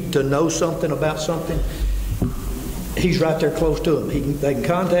need to know something about something, he's right there close to them. They can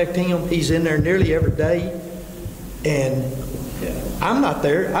contact him. He's in there nearly every day. And I'm not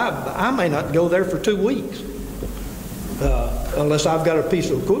there. I may not go there for 2 weeks unless I've got a piece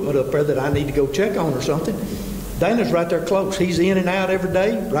of equipment up there that I need to go check on or something. Dana's right there close. He's in and out every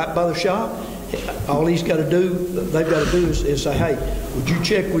day, right by the shop. All they've got to do is say, hey, would you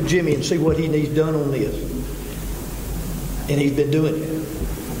check with Jimmy and see what he needs done on this? And he's been doing it.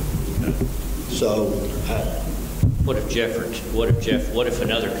 So, what if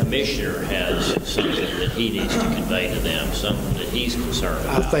another commissioner has something that he needs to convey to them, something that he's concerned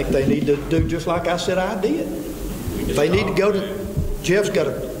about? I think they need to do just like I said I did. If they need to go to, Jeff's got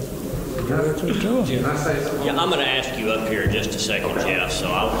to. Yeah, I'm going to ask you up here in just a second, Jeff,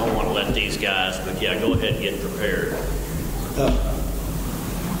 so I don't want to let these guys, but yeah, go ahead and get prepared.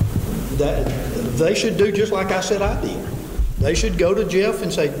 They should do just like I said I did. They should go to Jeff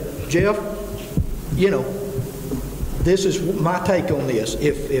and say, Jeff, this is my take on this.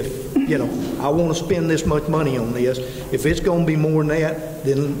 If I want to spend this much money on this, if it's going to be more than that,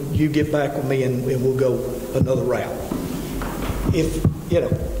 then you get back with me and we'll go another route.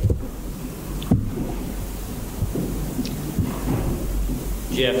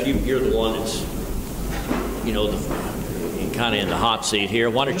 Jeff, you're the one that's, kind of in the hot seat here.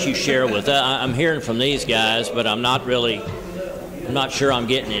 Why don't you share with us? I'm hearing from these guys, but I'm not sure I'm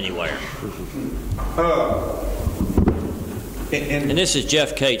getting anywhere. And this is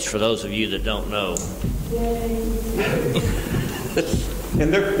Jeff Cates, for those of you that don't know.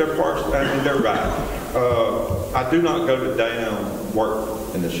 And they're parts, they're right. I do not go to Dana and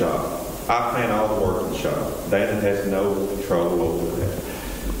work in the shop. I plan all the work in the shop. Dana has no control over that.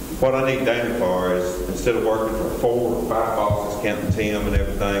 What I need Dana for is, instead of working for 4 or 5 bosses, counting Tim and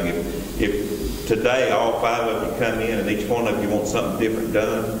everything, if today all 5 of you come in and each one of you wants something different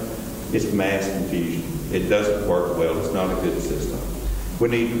done, it's mass confusion. It doesn't work well. It's not a good system. We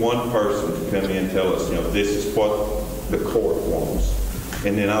need one person to come in and tell us, this is what the court wants.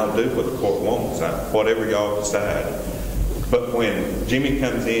 And then I'll do what the court wants, whatever y'all decide. But when Jimmy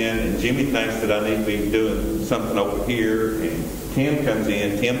comes in and Jimmy thinks that I need to be doing something over here, and Tim comes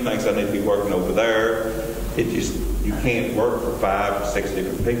in, Tim thinks I need to be working over there, you can't work for 5 or 6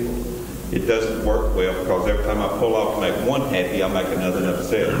 different people. It doesn't work well, because every time I pull off to make one happy, I make another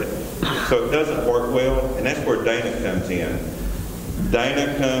upset. So it doesn't work well, and that's where Dana comes in.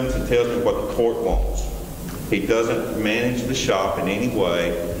 Dana comes and tells me what the court wants. He doesn't manage the shop in any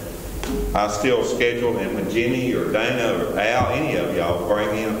way. I still schedule, and when Jimmy or Dana or Al, any of y'all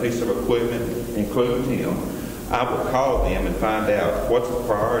bring in a piece of equipment, including him, I will call them and find out what's the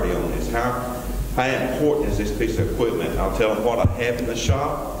priority on this. How important is this piece of equipment? I'll tell them what I have in the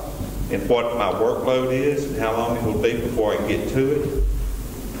shop and what my workload is and how long it will be before I can get to it.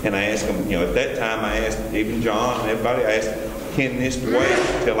 And I ask them, at that time I asked even John and everybody, I asked, can this wait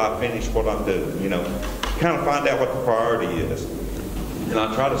until I finish what I'm doing? Kind of find out what the priority is. And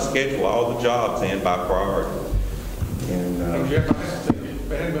I try to schedule all the jobs in by priority. And Jeff, I think it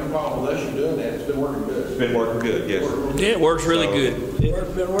hasn't been a problem with us doing that. It's been working good. It's been working good, yes. Yeah, it works really good.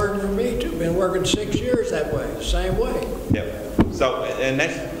 It's been working for me too. Been working 6 years that way, same way. Yep. So,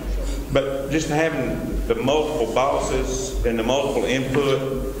 but just having the multiple bosses and the multiple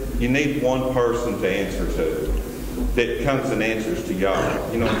input, you need one person to answer to that comes and answers to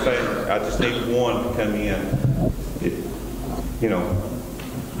y'all. You know what I'm saying? I just need one to come in.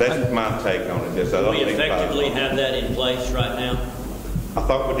 That's my take on it. Yes, I don't We think effectively have that in place right now I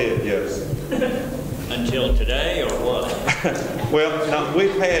thought we did, yes. until today, or what? Well, no,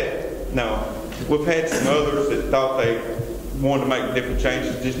 we've had some others that thought they wanted to make different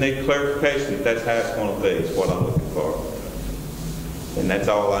changes. Just need clarification if that's how it's going to be, is what I'm looking for. And that's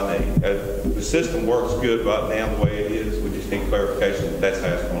all I need. The system works good right now the way it is. We just need clarification if that's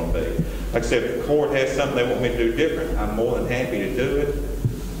how it's going to be. Like I said, if the court has something they want me to do different, I'm more than happy to do it.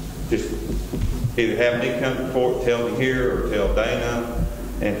 Just either have me come to court, tell me here, or tell Dana,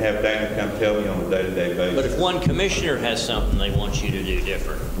 and have Dana come tell me on a day-to-day basis. But if one commissioner has something they want you to do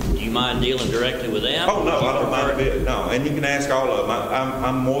different, do you mind dealing directly with them? Oh, no, I don't mind a bit, no. And you can ask all of them.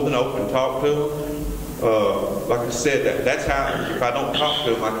 I'm more than open to talk to them. Like I said, that's how, if I don't talk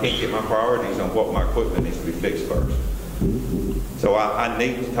to them, I can't get my priorities on what my equipment needs to be fixed first. So I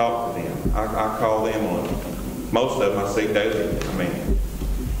need to talk to them. I call them on, most of them I see daily. I mean,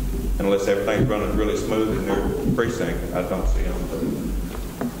 unless everything's running really smooth in their precinct, I don't see them.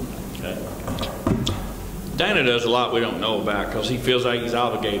 Okay. Dana does a lot we don't know about because he feels like he's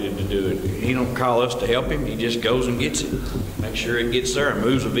obligated to do it. He don't call us to help him. He just goes and gets it. Make sure it gets there and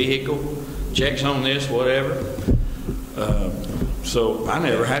moves a vehicle, checks on this, whatever. So I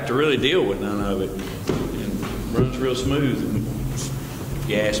never have to really deal with none of it. It runs real smooth, if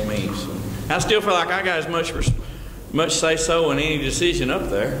you ask me. So I still feel like I got as much say so in any decision up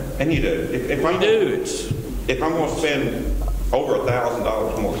there. And you do. If I'm going to spend over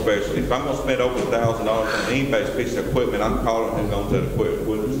 $1,000 more, especially if I'm going to spend over $1,000 on anybody's piece of equipment, I'm calling who's going to the equipment.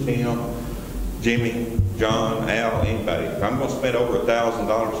 Whether it's Tim, Jimmy, John, Al, anybody. If I'm going to spend over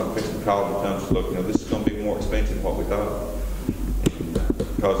 $1,000, I'm fixing to call them and look, this is going to be more expensive than what we thought.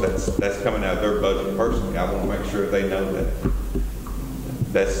 Because that's coming out of their budget personally. I want to make sure they know that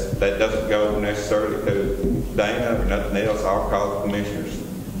doesn't go necessarily to Dana or nothing else. I'll call the commissioners.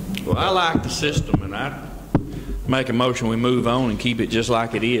 Well, I like the system, and I make a motion we move on and keep it just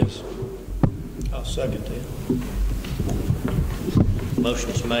like it is. I'll second that.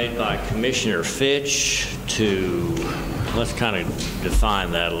 Motion is made by Commissioner Fitch to, let's kind of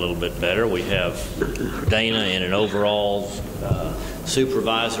define that a little bit better. We have Dana in an overall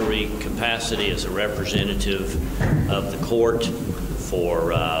supervisory capacity as a representative of the court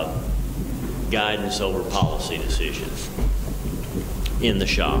for guidance over policy decisions in the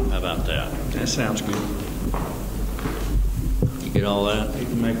shop. How about that? That sounds good. You get all that? You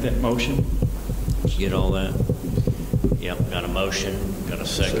can make that motion. You get all that? Yep, got a motion, got a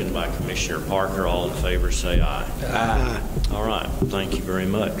second by Commissioner Parker. All in favor say aye. Aye. All right, thank you very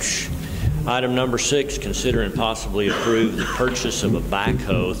much. Item number 6, consider and possibly approve the purchase of a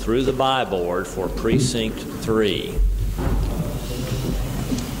backhoe through the buy board for Precinct 3.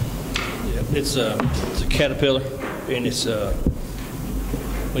 It's a Caterpillar, and it's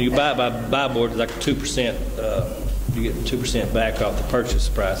when you buy it by buy board, it's like 2%. You get 2% back off the purchase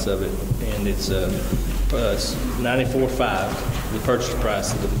price of it, and it's $94.5, the purchase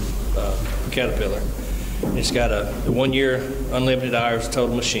price of the Caterpillar. It's got a 1-year unlimited hours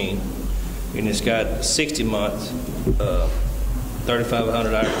total machine, and it's got 60 months,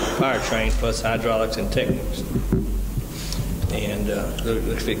 3,500 hour power train plus hydraulics and technics. And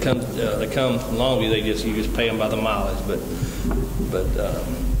if it comes, they come along with you, you just pay them by the mileage. But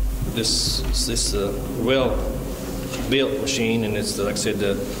this well-built machine, and it's like I said,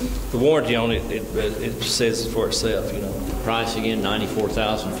 the warranty on it, it says for itself, Price again,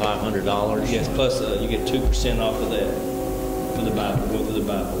 $94,500. Yes, plus you get 2% off of that for the buy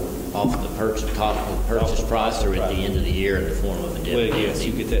board. Off the purchase price, or at the end of the year in the form of a dividend? Well, yes,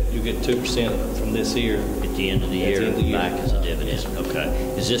 you get that. You get 2% from this year at the end of the year, back as a dividend. Okay.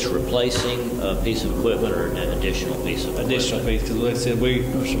 Is this replacing a piece of equipment or an additional piece of equipment? Additional piece, because like I said,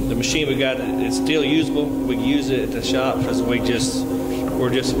 the machine we got, it's still usable. We can use it at the shop because we'll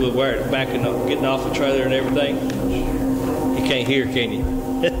wear it backing up, getting off the trailer and everything. You can't hear, can you?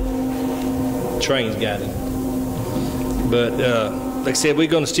 Train's got it. But like I said, we're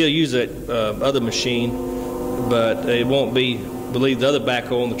going to still use that other machine, but it won't be, leave the other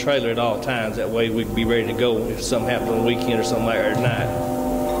backhoe on the trailer at all times. That way we can be ready to go if something happens on the weekend or something like that at night.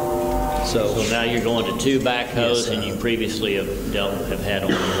 So now you're going to 2 backhoes, and you previously have had on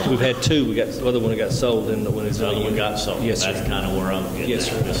your own. We've had 2. We got the other one that got sold, and the other one got sold. Yes, that's kind of where I'm getting. Yes,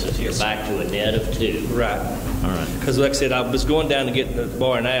 sir. You're back to a net of 2. Right. All right. Because like I said, I was going down to get the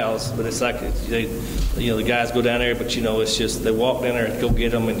bar and owls, but it's like the guys go down there, but it's just they walk down there and go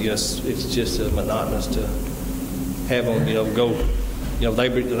get them, and it's just monotonous to have them go.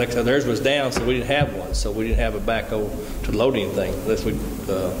 Like I said, theirs was down, so we didn't have one, so we didn't have a backhoe to load anything unless we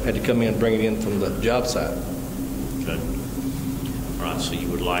had to come in and bring it in from the job site. Good. All right, so you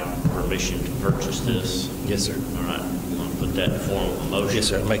would like permission to purchase this? Yes, sir. All right, you want to put that in the form of a motion? Yes,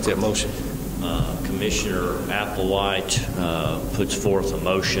 sir. Make that motion. Commissioner Applewhite puts forth a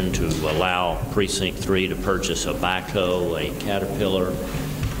motion to allow Precinct 3 to purchase a backhoe, a Caterpillar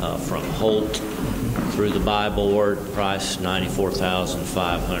from Holt through the buy board, price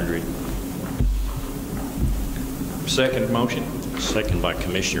 $94,500. Second motion. Second by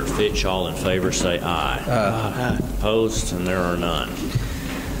Commissioner Fitch. All in favor say aye. Aye. Opposed? And there are none.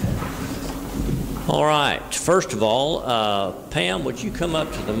 All right. First of all, Pam, would you come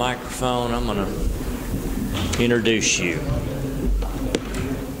up to the microphone? I'm going to introduce you.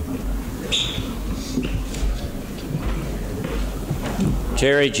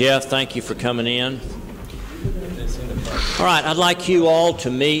 Terry, Jeff, thank you for coming in. All right, I'd like you all to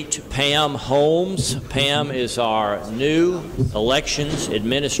meet Pam Holmes. Pam is our new elections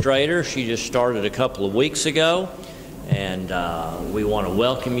administrator. She just started a couple of weeks ago, and we want to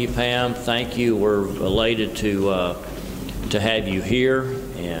welcome you, Pam. Thank you. We're elated to have you here,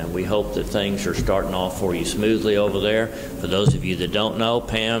 and we hope that things are starting off for you smoothly over there. For those of you that don't know,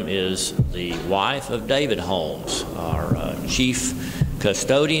 Pam is the wife of David Holmes, our chief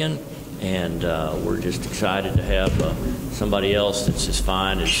custodian, and we're just excited to have somebody else that's as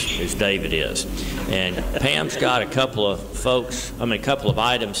fine as David is. And Pam's got a couple of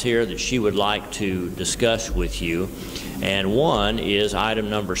items here that she would like to discuss with you. And one is item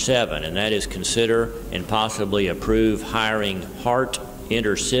number 7, and that is consider and possibly approve hiring Hart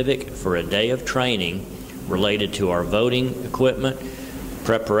InterCivic for a day of training related to our voting equipment,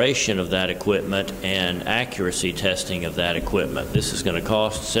 preparation of that equipment, and accuracy testing of that equipment. This is going to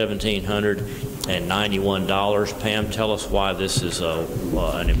cost $1,791. Pam, tell us why this is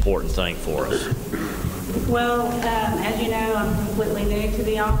an important thing for us. Well, as you know, I'm completely new to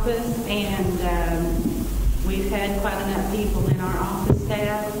the office, and we've had quite enough people in our office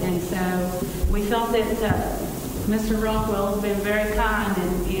staff, and so we felt that Mr. Rockwell has been very kind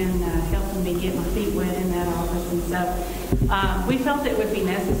in helping me get my feet wet in that office, and so we felt it would be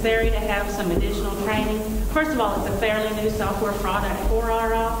necessary to have some additional training. First of all, it's a fairly new software product for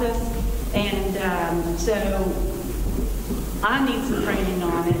our office, and so I need some training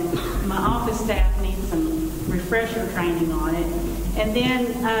on it. My office staff needs some refresher training on it. And then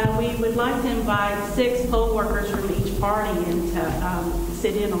we would like to invite 6 poll workers from each party and to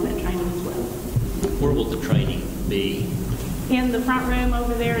sit in on that training as well. Where will the training be? In the front room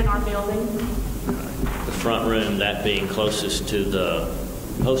over there in our building. The front room, that being closest to the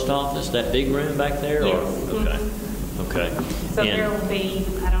post office, that big room back there? Yes. Or? Okay. Okay. So there will be,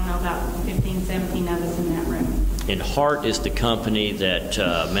 I don't know, about 15, 17 of us in that room. And Hart is the company that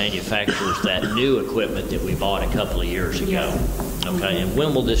manufactures that new equipment that we bought a couple of years ago. Yes. Okay. And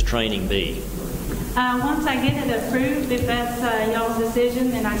when will this training be? Once I get it approved, if that's y'all's decision,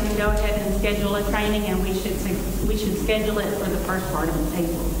 then I can go ahead and schedule a training, and we should schedule it for the first part of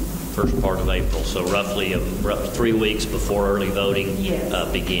April. First part of April, so roughly 3 weeks before early voting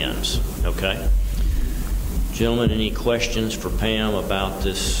begins. Okay. Gentlemen, any questions for Pam about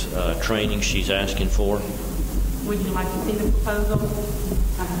this training she's asking for? Would you like to see the proposal?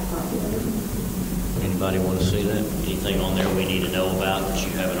 Anybody want to see that? Anything on there we need to know about that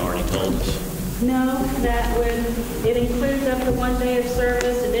you haven't already told us? No, it includes up to 1 day of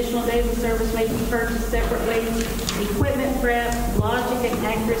service. Additional days of service may be purchased separately. Equipment prep, logic and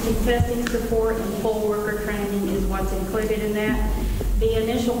accuracy testing support, and poll worker training is what's included in that. The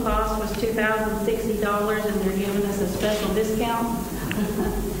initial cost was $2,060, and they're giving us a special discount.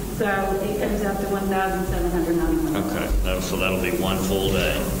 So it comes up to $1,791. Okay, so that'll be 1 full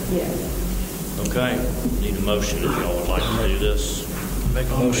day. Yes. Okay, need a motion if y'all would like to do this. Make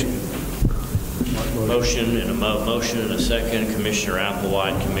a motion. Motion and a second. Commissioner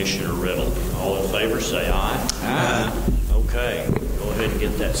Applewhite, Commissioner Riddle. All in favor say aye. Aye. Okay, go ahead and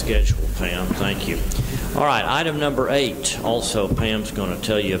get that scheduled, Pam. Thank you. All right, item number 8. Also, Pam's going to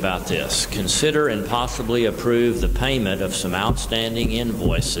tell you about this. Consider and possibly approve the payment of some outstanding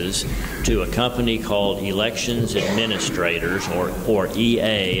invoices to a company called Elections Administrators, or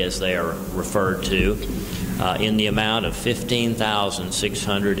EA as they are referred to, in the amount of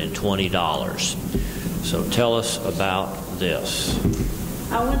 $15,620. So tell us about this.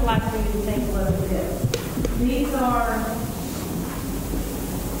 I would like for you to take a look at this. These are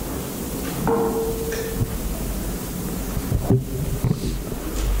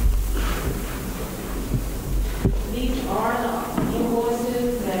the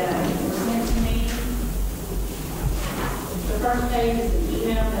invoices that were sent to me. The first page is an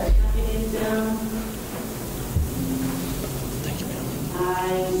email that accompanied them. Thank you, ma'am. I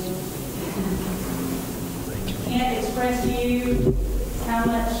can't express to you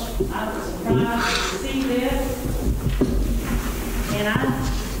much I was surprised to see this. And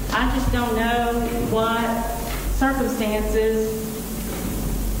I just don't know what circumstances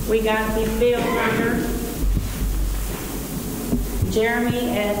we got these bills under.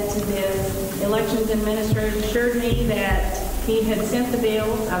 Jeremy, as the elections administrator, assured me that he had sent the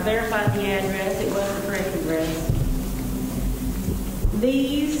bills. I verified the address. It was the correct address.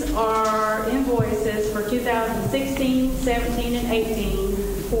 These are invoices for 2016, 17, and 18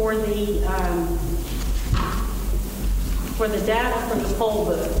 for the data for the poll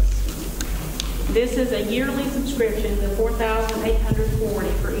books. This is a yearly subscription, the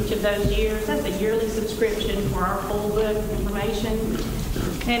 $4,840 for each of those years. That's a yearly subscription for our poll book information.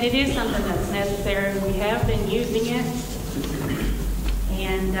 And it is something that's necessary. We have been using it.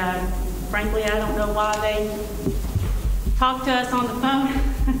 And frankly, I don't know why they talk to us on the phone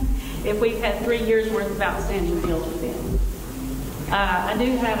if we've had 3 years worth of outstanding bills with them. I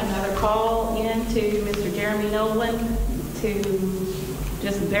do have another call in to Mr. Jeremy Nolan to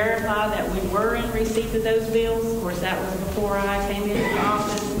just verify that we were in receipt of those bills. Of course, that was before I came into the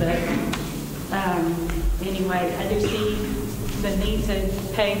office, but anyway, I do see the need to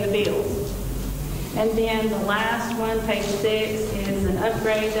pay the bills. And then the last one, page 6, is an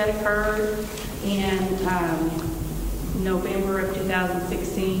upgrade that occurred in November of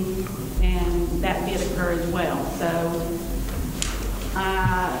 2016, and that did occur as well. So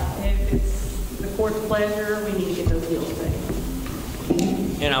if it's the court's pleasure, we need to get those bills paid.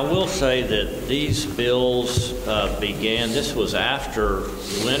 And I will say that these bills began, this was after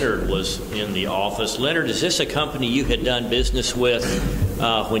Leonard was in the office. Leonard, is this a company you had done business with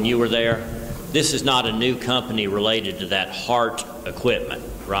when you were there? This is not a new company related to that Hart equipment,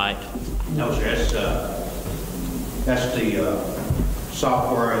 right? No, sir. That's the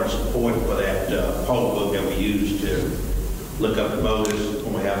software and support for that poll book that we use to look up the voters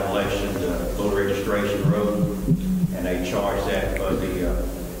when we have an election, the voter registration room, and they charge that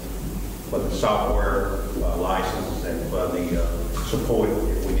for the software license and for the support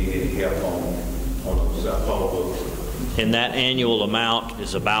if we need any help on those poll books. And that annual amount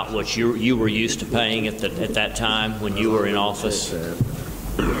is about what you were used to paying at that time when you were in office?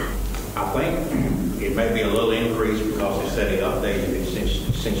 I think it may be a little increase because they said they updated it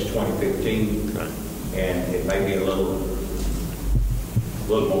since 2015, right. And it may be a little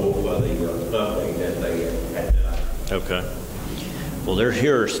more for the update that they had done. Okay. Well,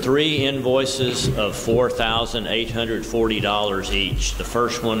 here's 3 invoices of $4,840 each. The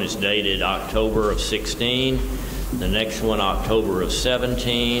first one is dated October of 16, the next one October of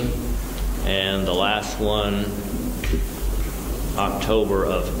 17, and the last one October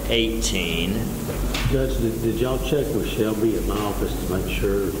of 18. Judge, did y'all check with Shelby at my office to make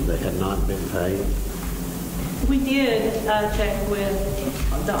sure they had not been paid? We did check with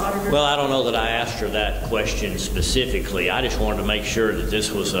the auditor. Well, I don't know that I asked her that question specifically. I just wanted to make sure that this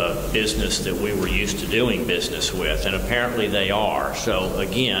was a business that we were used to doing business with, and apparently they are. So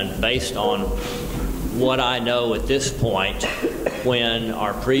again, based on what I know at this point, when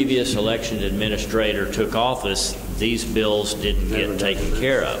our previous election administrator took office, these bills didn't get taken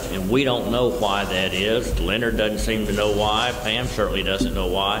care of. And we don't know why that is. Leonard doesn't seem to know why. Pam certainly doesn't know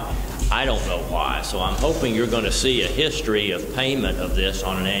why. I don't know why. So I'm hoping you're going to see a history of payment of this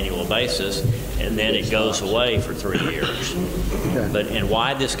on an annual basis, and then it goes away for 3 years. And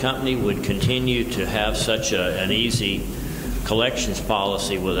why this company would continue to have such an easy collections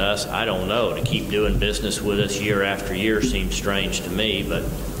policy with us, I don't know. To keep doing business with us year after year seems strange to me, but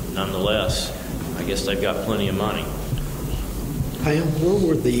nonetheless, I guess they've got plenty of money. Pam, where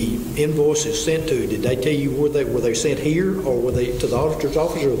were the invoices sent to? Did they tell you were they sent here, or were they to the auditor's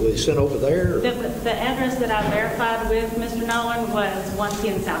office, or were they sent over there? The address that I verified with Mr. Nolan was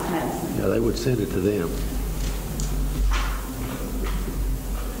 110 South Madison. Yeah, they would send it to them.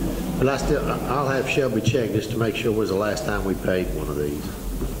 But I'll have Shelby check just to make sure it was the last time we paid one of these.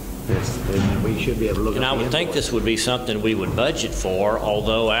 And we should be able to look at And I would think this would be something we would budget for,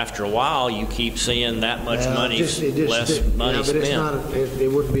 although after a while you keep seeing that much money, less money spent. It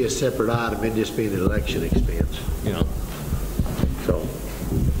wouldn't be a separate item, it'd just be an election expense. Yeah. So.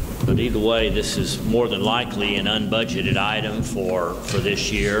 But either way, this is more than likely an unbudgeted item for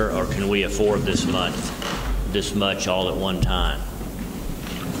this year, or can we afford this much all at one time?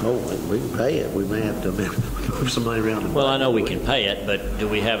 Oh, we can pay it. We may have to move some money around. Well, I know we can pay it, but do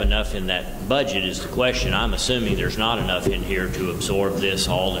we have enough in that budget is the question. I'm assuming there's not enough in here to absorb this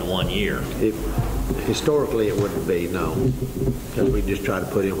all in 1 year. Historically, it wouldn't be, no. Because we just try to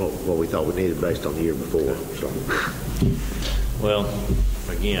put in what we thought we needed based on the year before. So. Well,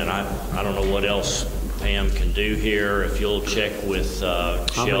 again, I don't know what else Pam can do here. If you'll check with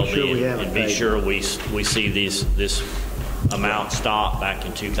Shelby and be sure we see this amount stop back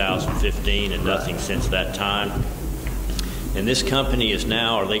in 2015 and nothing since that time. And this company is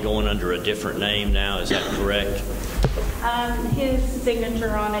now, are they going under a different name now? Is that correct? His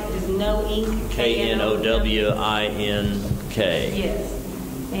signature on it is No Ink. K-N-O-W-I-N-K. Yes.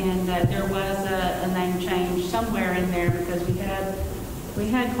 And there was a name change somewhere in there because we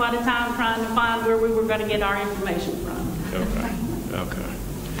had quite a time trying to find where we were going to get our information from. Okay.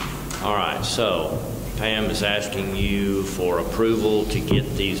 All right. So Pam is asking you for approval to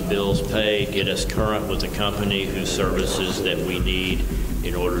get these bills paid, get us current with the company whose services that we need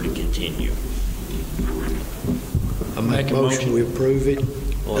in order to continue. I make a motion we approve it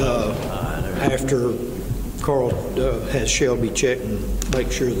after Carl has Shelby check and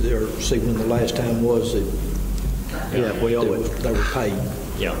make sure that they're, see when the last time was that they were paid.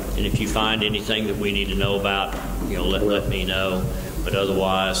 Yeah, and if you find anything that we need to know about, let me know. But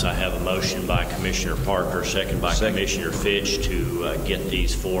otherwise, I have a motion by Commissioner Parker, second by Commissioner Fitch to get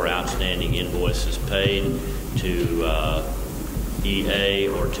these 4 outstanding invoices paid to EA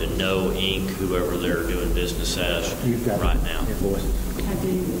or to No Inc., whoever they're doing business as right now. I do.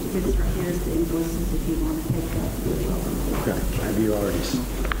 It's right here is the invoices if you want to take that. Okay. Have you already?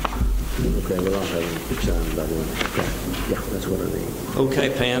 Okay, well, I'll have them signed by then. Okay. Yeah, that's what I need. Okay,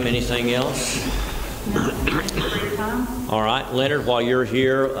 Pam, anything else? No, thank you for your time. All right, Leonard, while you're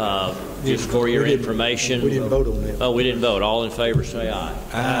here, just for your information. We didn't vote on that. Oh, we didn't vote. All in favor, say aye.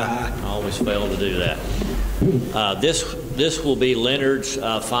 Aye. I always fail to do that. This will be Leonard's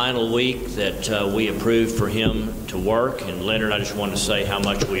final week that we approved for him to work. And Leonard, I just want to say how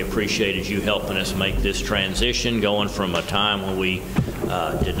much we appreciated you helping us make this transition, going from a time when we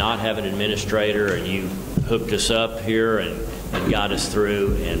did not have an administrator, and you hooked us up here and got us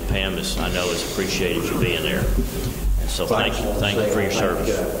through. And Pam, I know, has appreciated you being there. And so thank you for your service.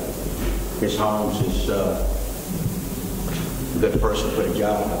 Ms. Holmes is a good person for the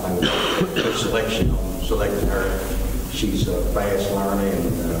job. I think good selection on selecting her. She's a fast learner,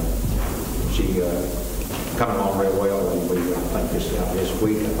 and she coming along real well. And I think this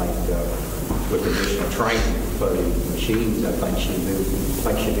week, I think with additional training for the machines, I think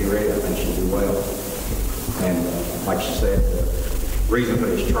she'll be ready. I think she'll do well. And like she said, the reason for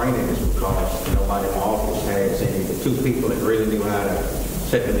this training is because nobody in the office has any. The 2 people that really knew how to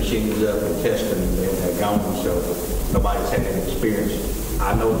set the machines up and test them, they're gone. So nobody's had any experience.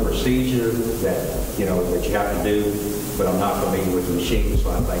 I know the procedure that you have to do, but I'm not familiar with the machines,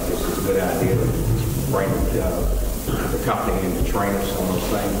 so I think this is a good idea to bring the company in to train us on those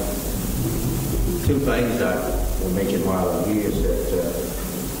things. 2 things I will mention while I'm here is that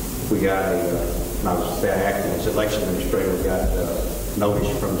we got acting as election administrator, we got notice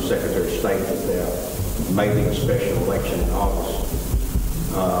from the Secretary of State that there may be a special election in August.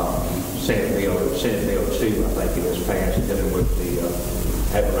 Senate Bill 2, I think it has passed, dealing with the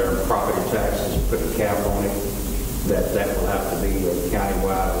ad valorem property taxes, put a cap on it, that will have to be a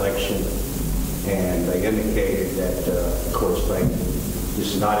countywide election. And they indicated that, of course, this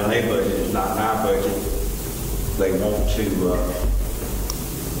is not in their budget, it's not in our budget. They want to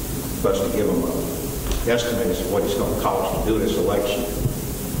us to give them an estimate as to what it's going to cost to do this election.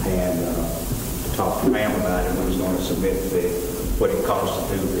 And talk to Pam about it. We was going to submit what it costs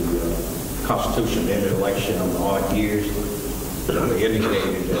to do the Constitution amendment election on the odd years. They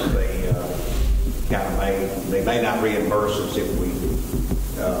indicated that they may not reimburse us if we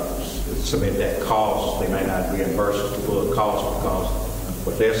submit that cost. They may not reimburse us the full cost, because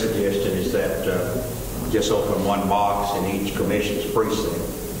what they're suggesting is that just open 1 box in each commission's precinct.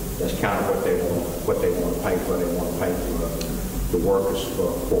 That's kind of what they want to pay for. They want to pay for the workers for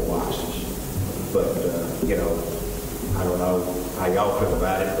 4 boxes. But I don't know how y'all feel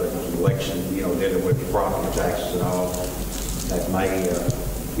about it, but the election, dealing with the property taxes and all, that may,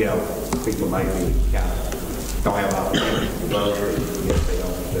 people may be kind of don't have opportunity to vote, or if they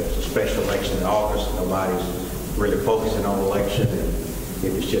don't. There's a special election in August. Nobody's really focusing on election, and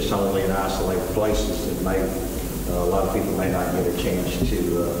if it's just only in isolated places, it may. A lot of people may not get a chance to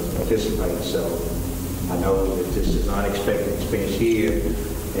participate. So I know that this is an unexpected expense here,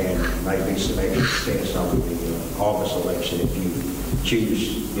 and maybe some extra expense on the August election if you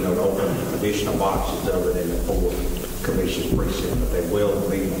choose, to open additional boxes other than the 4 commission's precinct. But they will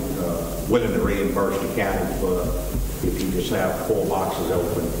be willing to reimburse the county for if you just have 4 boxes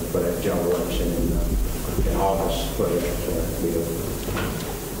open for that general election in August for that bill.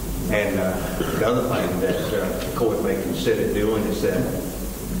 And the other thing that the court may consider doing is that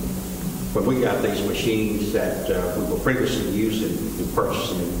when we got these machines that we were previously using and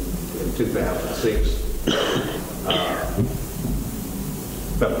purchasing in 2006,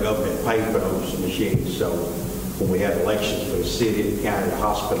 federal government paid for those machines. So when we had elections for the city, the county, the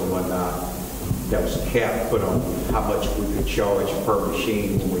hospital, and whatnot, there was a cap put on how much we could charge per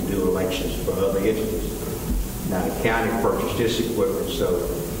machine when we do elections for other entities. Now the county purchased this equipment, so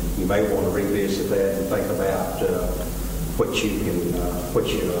you may want to revisit that and think about what you can,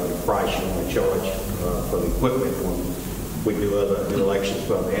 price you want to charge for the equipment when we do other elections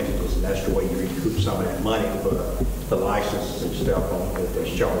for other entities, and that's the way you recoup some of that money for the licenses and stuff on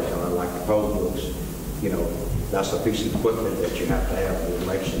that's charged on, like the poll books. You know, that's a piece of equipment that you have to have for the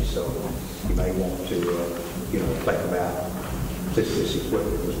elections, so you may want to, think about this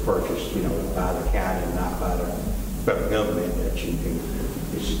equipment was purchased, by the county and not by the federal government, that you can,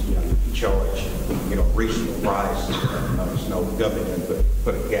 charge, reasonable price. There's no government can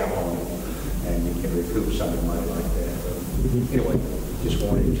put a cap on it, and you can recoup some of the money like that. But anyway, just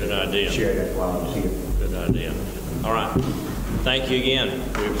wanted to share that while I was here. Good idea. All right. Thank you again.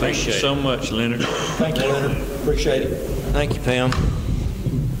 We appreciate it. Thank you so much, Leonard. Thank you, Leonard. Appreciate it. Thank you, Pam.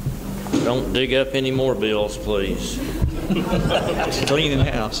 Don't dig up any more bills, please. Just cleaning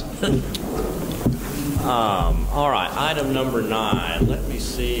the house. All right, item number 9. Let me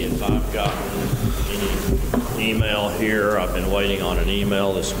see if I've got any email here. I've been waiting on an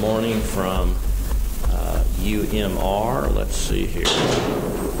email this morning from UMR. Let's see here.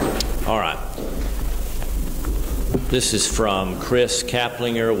 All right. This is from Chris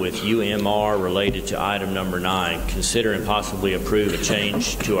Kaplinger with UMR related to item number 9. Consider and possibly approve a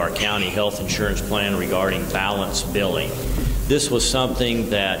change to our county health insurance plan regarding balance billing. This was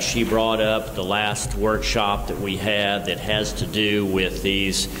something that she brought up the last workshop that we had that has to do with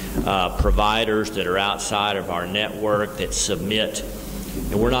these providers that are outside of our network that submit.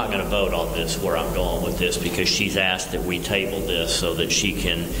 And we're not going to vote on this, where I'm going with this, because she's asked that we table this so that she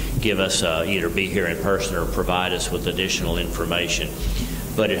can give us either be here in person or provide us with additional information.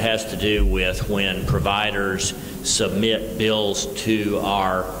 But it has to do with when providers submit bills to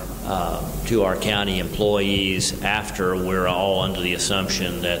our county employees after we're all under the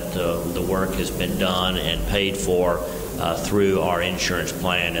assumption that the work has been done and paid for through our insurance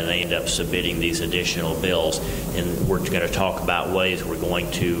plan, and they end up submitting these additional bills. And we're going to talk about ways we're going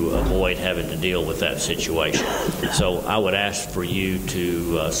to avoid having to deal with that situation. So I would ask for you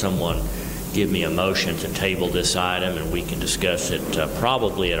to, someone give me a motion to table this item, and we can discuss it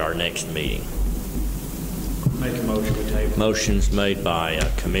probably at our next meeting. Make a motion to table. Motion's made by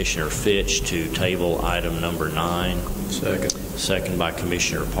Commissioner Fitch to table item number 9. Second. Second by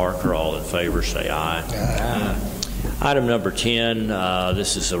Commissioner Parker. All in favor say aye. Aye. Item number 10,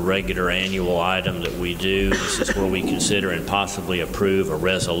 this is a regular annual item that we do. This is where we consider and possibly approve a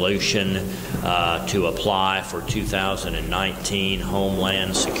resolution to apply for 2019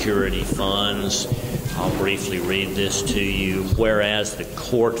 Homeland Security funds. I'll briefly read this to you. Whereas the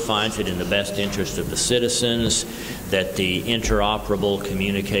court finds it in the best interest of the citizens that the interoperable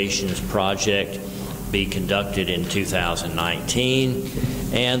communications project be conducted in 2019,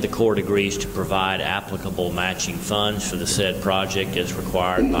 and the court agrees to provide applicable matching funds for the said project as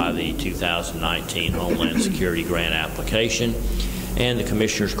required by the 2019 Homeland Security Grant application, and the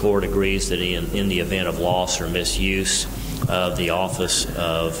Commissioners Court agrees that in the event of loss or misuse of the Office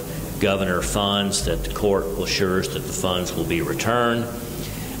of Governor funds, that the court assures that the funds will be returned,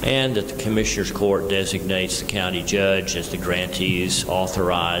 and that the Commissioners Court designates the county judge as the grantee's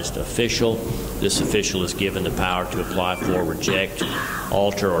authorized official. This official is given the power to apply for, reject,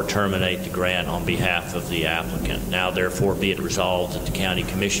 alter, or terminate the grant on behalf of the applicant. Now, therefore, be it resolved that the County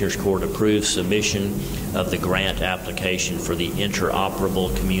Commissioners Court approves submission of the grant application for the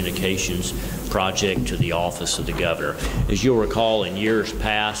interoperable communications project to the Office of the Governor. As you'll recall, in years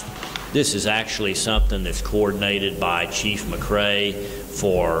past, this is actually something that's coordinated by Chief McRae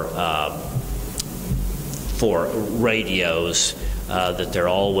for radios that they're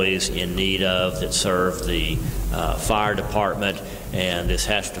always in need of that serve the fire department, and this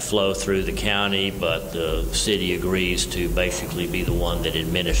has to flow through the county, but the city agrees to basically be the one that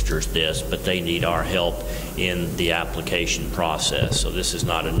administers this, but they need our help in the application process. So this is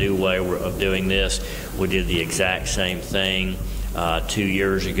not a new way of doing this. We did the exact same thing 2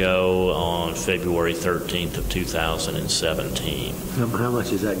 years ago on February 13th of 2017. How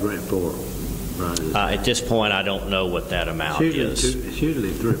much is that grant for? At this point, I don't know what that amount is. It's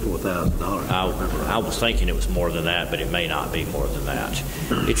usually $3,000 or $4,000. I was thinking it was more than that, but it may not be more than that.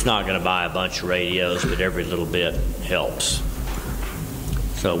 It's not going to buy a bunch of radios, but every little bit helps.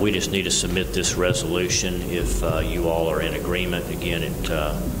 So we just need to submit this resolution if you all are in agreement. Again, it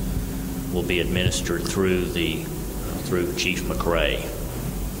will be administered through Chief McRae.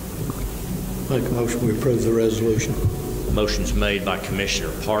 Make a motion we approve the resolution. Motion's made by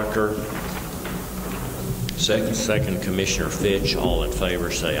Commissioner Parker. Second, Commissioner Fitch. All in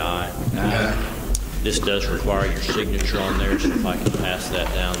favor, say aye. Aye. This does require your signature on there, so if I can pass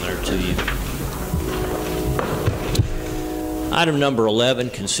that down there to you. Item number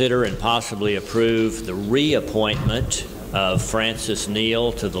 11, consider and possibly approve the reappointment of Francis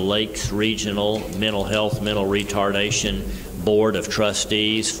Neal to the Lakes Regional Mental Health, Mental Retardation Board of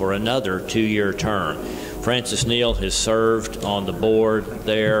Trustees for another 2-year term. Francis Neal has served on the board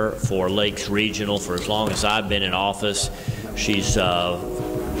there for Lakes Regional for as long as I've been in office. She's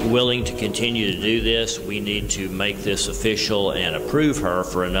willing to continue to do this. We need to make this official and approve her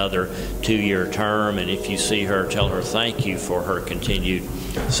for another 2-year term. And if you see her, tell her thank you for her continued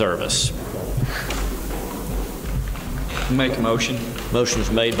service. Make a motion. Motion is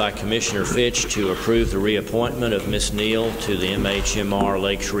made by Commissioner Fitch to approve the reappointment of Ms. Neal to the MHMR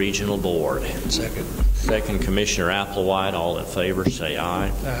Lakes Regional Board. Second. Second, Commissioner Applewhite. All in favor, say aye.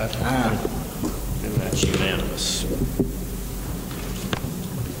 Aye. And that's unanimous.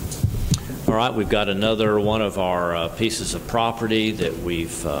 All right, we've got another one of our pieces of property that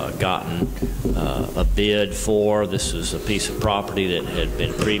we've gotten a bid for. This is a piece of property that had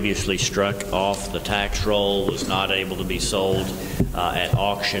been previously struck off the tax roll, was not able to be sold at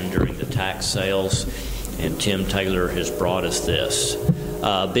auction during the tax sales, and Tim Taylor has brought us this.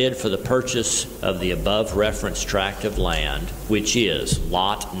 Bid for the purchase of the above referenced tract of land, which is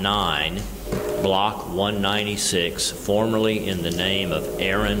Lot 9, Block 196, formerly in the name of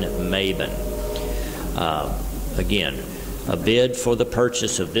Aaron Mabin. Again, a bid for the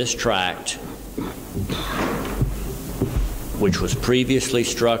purchase of this tract, which was previously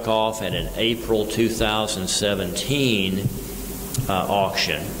struck off at an April 2017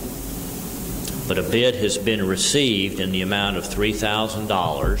 auction. But a bid has been received in the amount of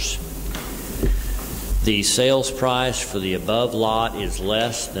 $3,000. The sales price for the above lot is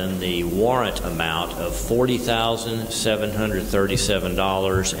less than the warrant amount of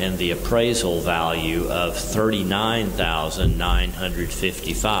 $40,737 and the appraisal value of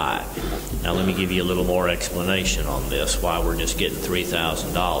 $39,955. Now let me give you a little more explanation on this, why we're just getting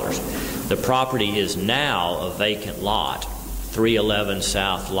 $3,000. The property is now a vacant lot, 311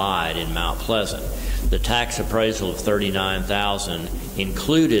 South Lyde in Mount Pleasant. The tax appraisal of $39,000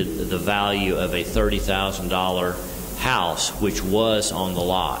 included the value of a $30,000 house which was on the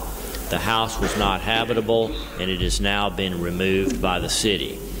lot. The house was not habitable and it has now been removed by the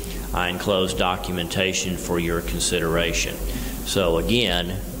city. I enclosed documentation for your consideration. So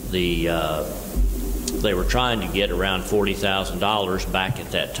again, they were trying to get around $40,000 back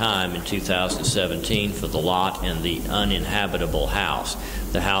at that time in 2017 for the lot and the uninhabitable house.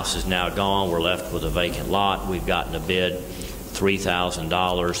 The house is now gone. We're left with a vacant lot. We've gotten a bid,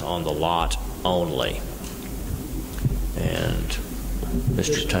 $3,000 on the lot only. And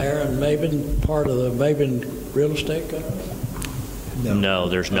Mr. Taylor. Aaron Mabin part of the Mabin real estate company? No,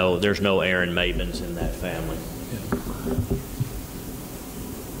 there's no Aaron Mabins in that family.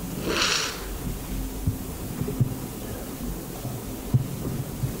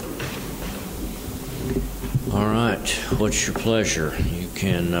 All right, what's your pleasure? You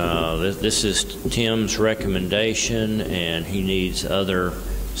can, this is Tim's recommendation, and he needs other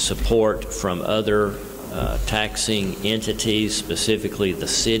support from other taxing entities, specifically the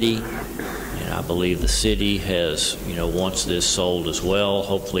city. And I believe the city has, wants this sold as well.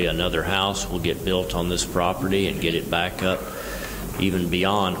 Hopefully another house will get built on this property and get it back up even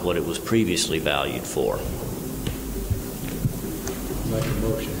beyond what it was previously valued for. Make a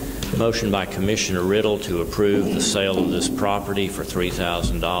motion. Motion by Commissioner Riddle to approve the sale of this property for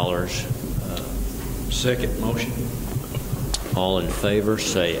 $3,000. Second motion. All in favor,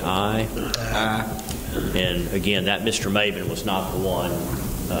 say aye. Aye. And again, that Mr. Mabin was not the one,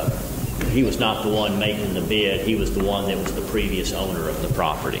 he was not the one making the bid. He was the one that was the previous owner of the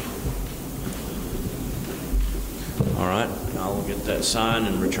property. All right, I will get that signed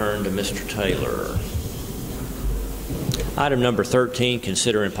and return to Mr. Taylor. Item number 13,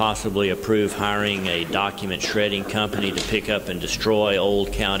 consider and possibly approve hiring a document shredding company to pick up and destroy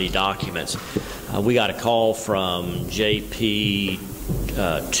old county documents. We got a call from JP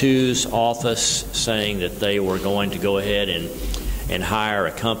 2's office saying that they were going to go ahead and hire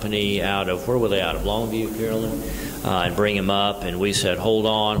a company out of, where were they out of, Longview, Carolyn? And bring them up, and we said, hold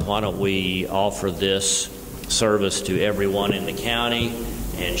on, why don't we offer this service to everyone in the county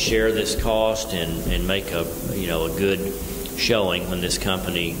and share this cost and make a good showing when this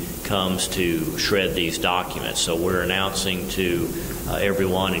company comes to shred these documents. So we're announcing to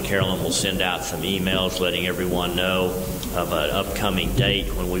everyone, and Carolyn will send out some emails letting everyone know of an upcoming date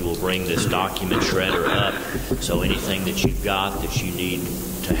when we will bring this document shredder up. So anything that you've got that you need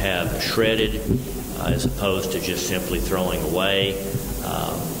to have shredded, as opposed to just simply throwing away,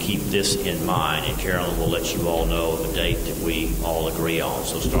 keep this in mind, and Carolyn will let you all know of a date that we all agree on.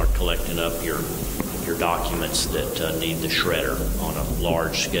 So start collecting up your documents that need the shredder on a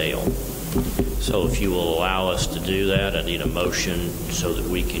large scale. So if you will allow us to do that, I need a motion so that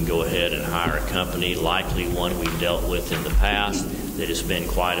we can go ahead and hire a company, likely one we've dealt with in the past, that has been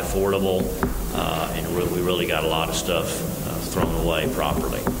quite affordable, and we really got a lot of stuff thrown away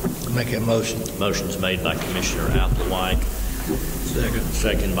properly. Make that motion. Motion's made by Commissioner Applewhite. Second.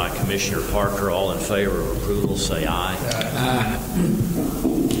 Second by Commissioner Parker. All in favor of approval, say aye. Aye.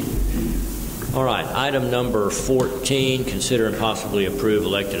 All right, item number 14, consider and possibly approve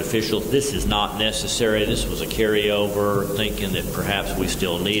elected officials. This is not necessary. This was a carryover, thinking that perhaps we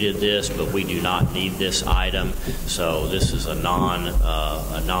still needed this, but we do not need this item. So this is a non-action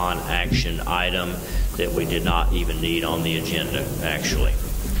item that we did not even need on the agenda, actually.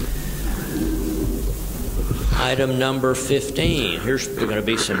 Item number 15. Here's going to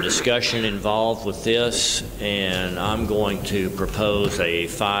be some discussion involved with this, and I'm going to propose a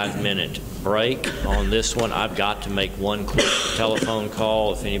 5-minute break on this one. I've got to make one quick telephone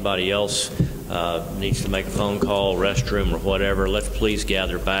call. If anybody else needs to make a phone call, restroom or whatever, let's please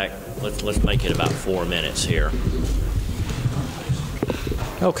gather back. Let's make it about 4 minutes here.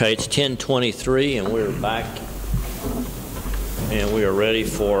 Okay, it's 10:23 and we're back. And we are ready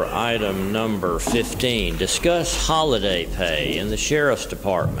for item number 15. Discuss holiday pay in the Sheriff's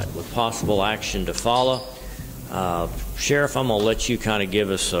Department with possible action to follow. Sheriff, I'm going to let you kind of give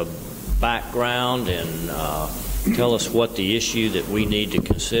us a background and tell us what the issue that we need to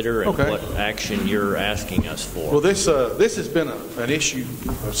consider and what action you're asking us for. Well, this has been an issue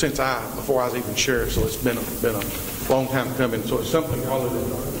since before I was even sheriff, so it's been a long time coming. So it's something other than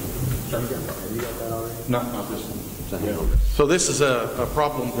not this one. So this is a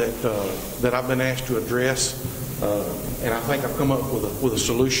problem that I've been asked to address, and I think I've come up with a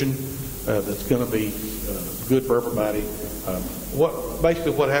solution that's going to be good for everybody.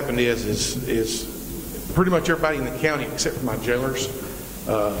 Basically what happened is pretty much everybody in the county except for my jailers,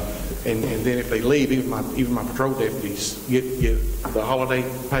 and then if they leave, even my patrol deputies get the holiday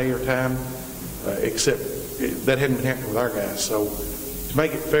pay or time, except that hadn't been happening with our guys. So to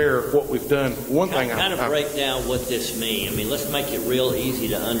make it fair, what we've done, one thing kind of break down what this means. I mean, let's make it real easy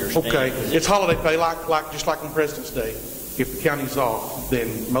to understand. Okay, it's holiday pay, just like on President's Day. If the county's off,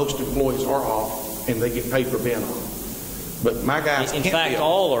 then most employees are off, and they get paid for being off. But my guys in can't fact, be off.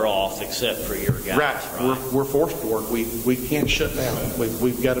 all are off except for your guys. Right. We're forced to work. We can't shut down.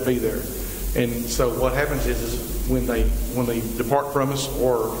 We've got to be there. And so what happens is when they depart from us,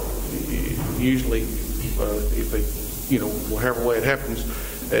 or usually if they, whatever way it happens,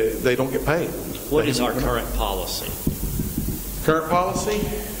 they don't get paid. What is our current policy? Current policy?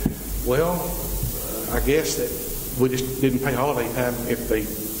 Well, I guess that we just didn't pay holiday time if they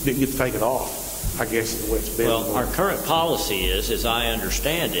didn't get to take it off. I guess is the way it's been. Well, our current policy is, as I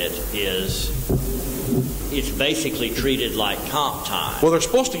understand it, is it's basically treated like comp time. Well, they're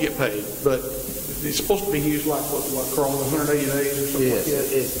supposed to get paid, but it's supposed to be used like Carl, 180 days or something like that.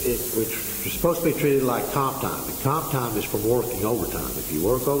 It's supposed to be treated like comp time. And comp time is from working overtime. If you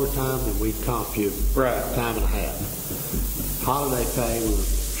work overtime, then we comp you time and a half. Holiday pay, we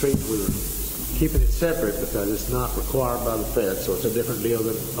were keeping it separate because it's not required by the Fed, so it's a different deal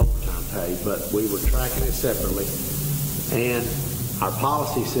than overtime pay, but we were tracking it separately. And our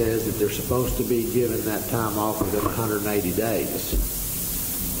policy says that they're supposed to be given that time off within 180 days.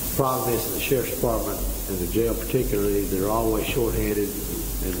 The problem is in the Sheriff's Department and the jail particularly, they're always shorthanded,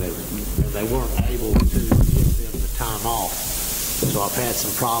 and they weren't able to give them the time off. So I've had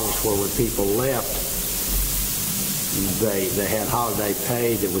some problems where when people left, they had holiday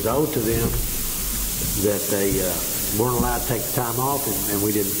pay that was owed to them, that they weren't allowed to take the time off, and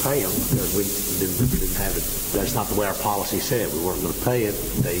we didn't pay them because we didn't have it. That's not the way our policy said. We weren't going to pay it.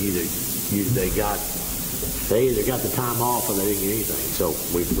 They either got the time off or they didn't get anything. So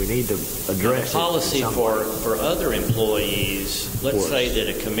we need to address the policy for other employees. Let's say that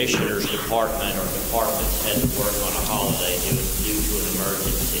a commissioner's department or departments had to work on a holiday due to an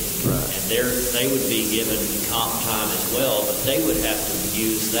emergency, and they would be given comp time as well, but they would have to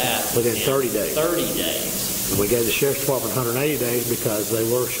use that within 30 days. 30 days. And we gave the Sheriff's Department 180 days because they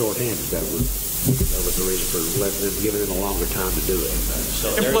were shorthanded. That was the reason for giving them a longer time to do it. So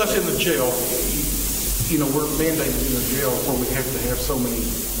and plus in the jail, we're mandated in the jail where we have to have so many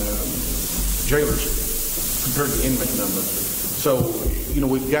jailers compared to the inmate number. So,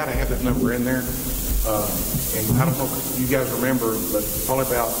 we've got to have that number in there. And I don't know if you guys remember, but probably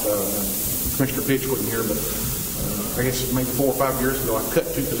about, Commissioner Pitch wasn't here, but I guess maybe 4 or 5 years ago, I cut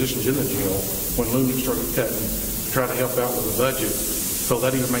 2 positions in the jail when Looney started cutting to try to help out with the budget. So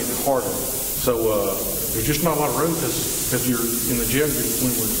that even made it harder. So there's just not a lot of room because you're in the jail,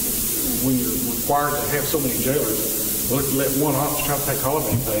 when you're required to have so many jailers, well, if you let one officer try to take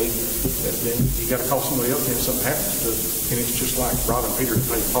holiday pay, then you got to call somebody else and something happens to, and it's just like robbing Peter to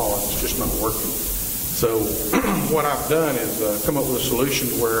pay Paul. It's just not working. So what I've done is come up with a solution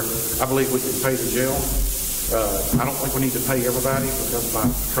where I believe we can pay the jail. I don't think we need to pay everybody because my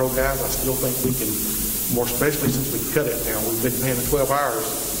patrol guys, I still think we can, more especially since we've cut it now. We've been paying the 12 hours,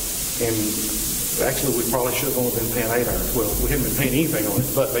 and actually we probably should have only been paying 8 hours. Well, we haven't been paying anything on it,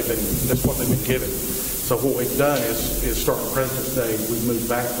 but that's what they've been given. So what we've done is starting President's Day, we've moved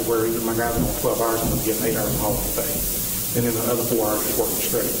back to where even my guys are on 12 hours and they're getting 8 hours of holiday pay. And then the other 4 hours is working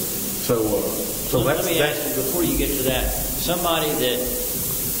straight. So let me ask you, before you get to that, somebody that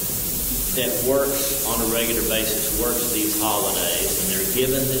works on a regular basis, works these holidays, and they're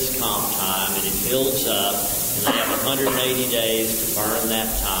given this comp time, and it builds up, and they have 180 days to burn that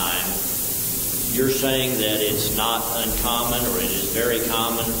time, you're saying that it's not uncommon, or it is very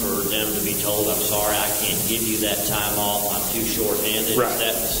common for them to be told, I'm sorry, I can't give you that time off, I'm too short-handed. Right. Is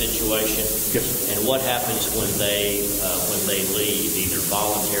that the situation? Yes. And what happens when they leave, either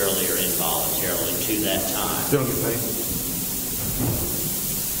voluntarily or involuntarily, to that time? They don't get paid.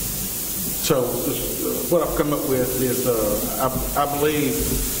 So what I've come up with is I believe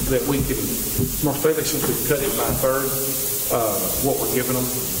that we can, more especially since we've cut it by a third, what we're giving them,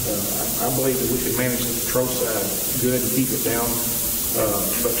 I believe that we can manage the patrol side good and keep it down.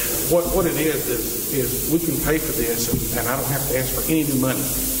 But what it is we can pay for this, and I don't have to ask for any new money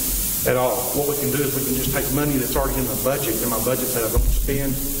at all. What we can do is we can just take money that's already in the budget, and my budget that I don't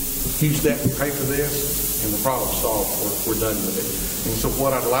spend, use that to pay for this, and the problem's solved. We're done with it. And so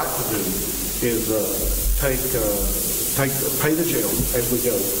what I'd like to do is pay the jail as we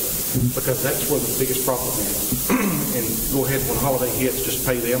go, because that's where the biggest problem is. And go ahead when holiday hits, just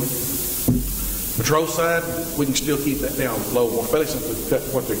pay them. Patrol side, we can still keep that down low, more especially since we've cut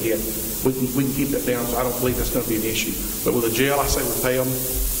what they're getting. We can keep that down, so I don't believe that's going to be an issue. But with the jail, I say we pay them,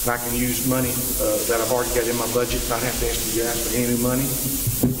 and I can use money that I've already got in my budget, not have to ask you guys for any new money.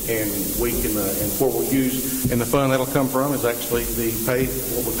 And we can, and where we use, and the fund that'll come from is actually what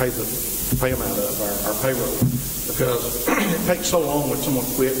we pay them out of, our payroll. Because it takes so long when someone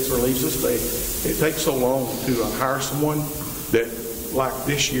quits or leaves us, it takes so long to hire someone that, like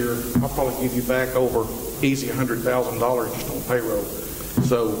this year, I'll probably give you back over easy $100,000 just on payroll.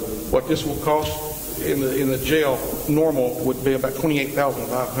 So what this will cost in the jail, normal would be about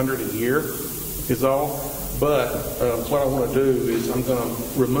 $28,500 a year is all. But what I want to do is I'm going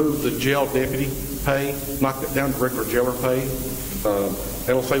to remove the jail deputy pay, knock it down to regular jailer pay.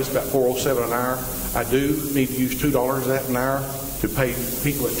 That'll save us about $4.07 an hour. I do need to use $2 of that an hour to pay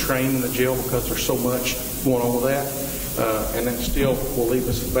people that train in the jail because there's so much going on with that. And that still will leave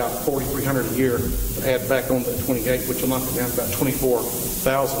us about $4,300 a year to add back on that 28, which will knock it down to about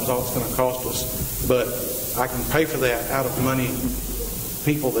 $24,000 is all it's going to cost us. But I can pay for that out of money.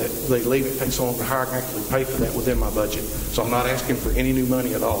 People that they leave, it takes so long to hire, I can actually pay for that within my budget. So I'm not asking for any new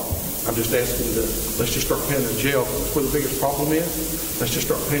money at all. I'm just asking let's just start paying the jail. That's where the biggest problem is. Let's just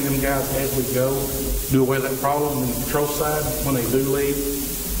start paying them guys as we go, do away with that problem. And the patrol side, when they do leave,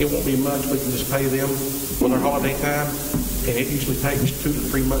 it won't be much. We can just pay them for their holiday time. And it usually takes 2 to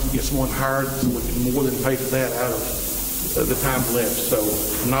 3 months to get someone hired, so we can more than pay for that out of the time left. So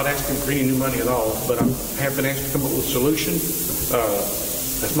I'm not asking for any new money at all, but I have been asked to come up with a solution.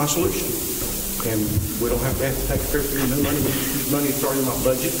 That's my solution. And we don't have to take care of new money. We just use money that's already in my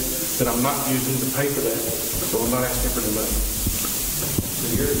budget that I'm not using to pay for that. So I'm not asking for new money. So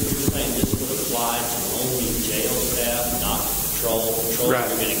you're saying this would apply to only jail staff, not patrol? Patrol, right.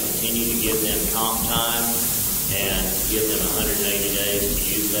 You're going to continue to give them comp time and give them 180 days to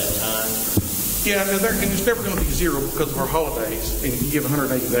use that time? Yeah, and it's never going to be zero because of our holidays. And if you give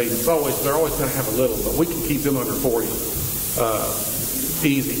 180 days, they're always going to have a little, but we can keep them under 40.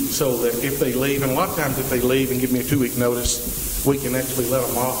 Easy, so that if they leave, and a lot of times if they leave and give me a 2-week notice, we can actually let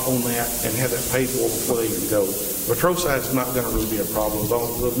them off on that and have that paid for before they even go. The patrol side is not going to really be a problem.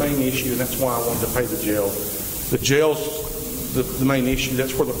 The main issue, and that's why I wanted to pay the jail. The jail's the main issue.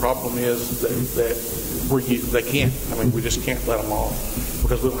 That's where the problem is that they can't. I mean, we just can't let them off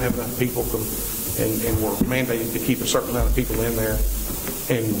because we don't have enough people and we're mandated to keep a certain amount of people in there.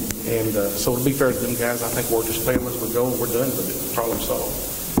 And so to be fair to them guys, I think we're just paying as we go and we're done with it. Problem solved.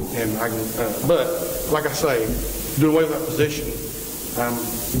 And but like I say, doing away with that position,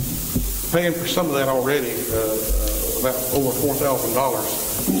 paying for some of that already, about over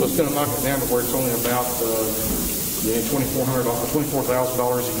 $4,000. So it's going to knock it down to where it's only about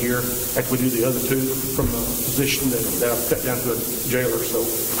 $24,000 a year after we do the other two from the position that I've cut down to a jailer. So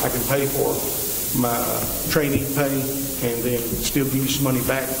I can pay for my trainee pay and then still give you some money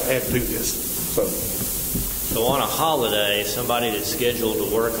back to add to this. So on a holiday, somebody that's scheduled to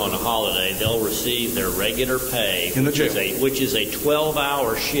work on a holiday, they'll receive their regular pay, in the jail, which is a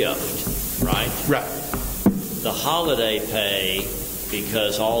 12-hour shift, right? Right. The holiday pay,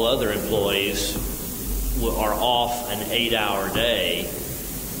 because all other employees are off an 8-hour day,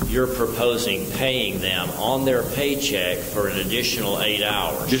 you're proposing paying them on their paycheck for an additional 8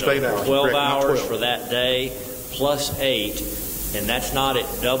 hours. Just 8 hours. 12 correct, hours for that day plus 8. And that's not at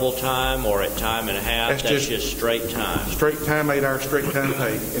double time or at time and a half. That's just straight time. Straight time, 8 hours, straight time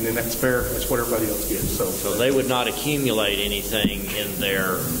pay, and then that's fair. That's what everybody else gets. So they would not accumulate anything in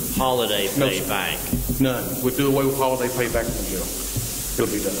their holiday pay bank. None. We'd do away with holiday pay back in the jail. It'll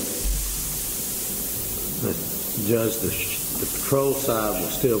be done. Judge, the patrol side will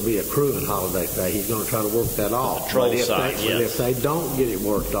still be accruing holiday pay. He's going to try to work that off. Patrol side, yes. But if they don't get it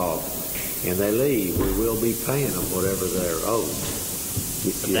worked off and they leave, we will be paying them whatever they're owed.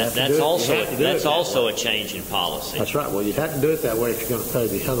 That's also a change in policy. That's right. Well, you'd have to do it that way if you're going to pay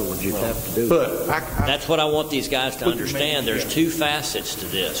the other ones. You'd have to do it. That's what I want these guys to understand. There's two facets to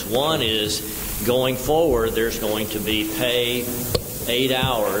this. One is going forward, there's going to be pay 8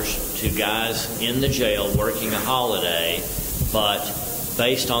 hours to guys in the jail working a holiday, but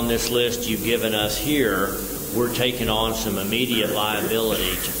based on this list you've given us here, we're taking on some immediate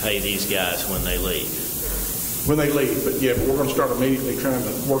liability to pay these guys when they leave. When they leave, but yeah, we're going to start immediately trying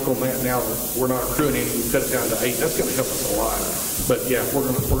to work on that now that we're not accruing any. We cut it down to 8. That's going to help us a lot. But yeah, we're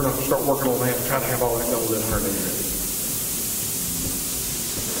going to start working on that and try to have all that done within 100 days.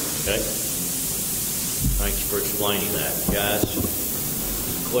 Okay. Thank you for explaining that, guys.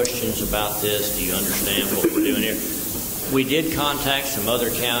 Questions about this? Do you understand what we're doing here? We did contact some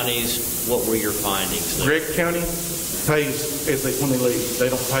other counties. What were your findings there? Gregg County pays when they leave. They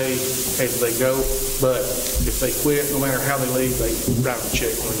don't pay as they go, but if they quit, no matter how they leave, they write a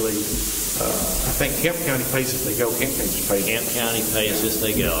check when they leave. I think Kemp County pays as they go. Kemp County just pays. Kemp County pays as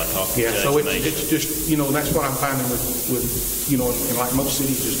they go. I talked to so it's just, that's what I'm finding with and like most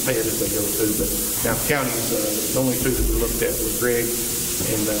cities just pay it as they go too. But now counties, the only two that we looked at was Gregg,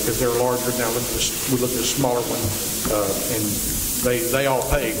 and because they're larger now, we looked at a smaller one, and they all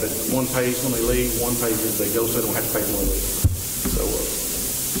pay, but one pays when they leave, one pays as they go, so they don't have to pay when they leave. So,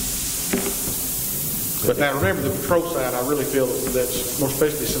 but now remember the patrol side, I really feel that's, more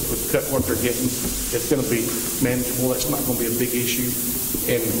especially since we've cut what they're getting, it's going to be manageable. That's not going to be a big issue.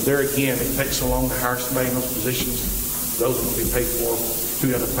 And there again, it takes so long to hire somebody in those positions. Those will be paid for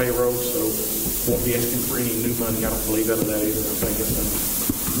through other payroll, so won't be asking for any new money. I don't believe out of that either. I think it's going to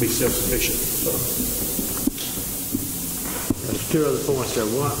be self-sufficient. So. There's two other points there.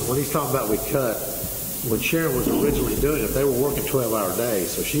 One, when he's talking about we cut, when Sharon was originally doing it, they were working 12-hour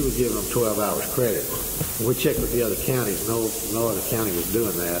days, so she was giving them 12 hours credit. When we checked with the other counties, no other county was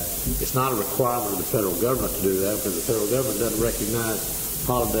doing that. It's not a requirement of the federal government to do that because the federal government doesn't recognize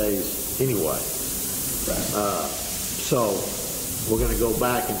holidays anyway. Right. So we're going to go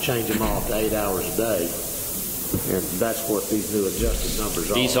back and change them off to 8 hours a day. And that's what these new adjusted numbers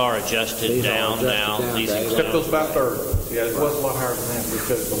are. These are adjusted down now. Except those about third. Yeah, it was a lot higher than that. We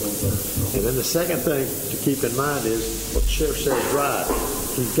cut it to 1/3. And then the second thing to keep in mind is what the sheriff said is right.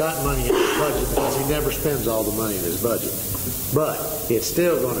 He's got money in his budget because he never spends all the money in his budget. But it's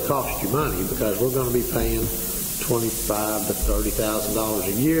still going to cost you money because we're going to be paying $25,000 to $30,000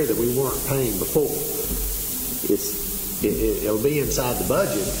 a year that we weren't paying before. It'll be inside the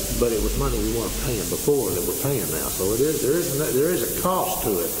budget, but it was money we weren't paying before that we're paying now. So there is a cost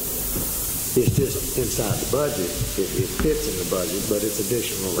to it. It's just inside the budget. It fits in the budget, but it's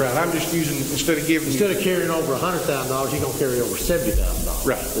additional. Right. I'm just using instead of carrying over $100,000, you're gonna carry over $70,000.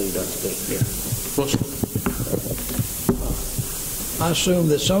 Right. So that's yeah. I assume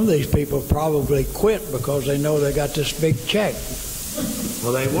that some of these people probably quit because they know they got this big check.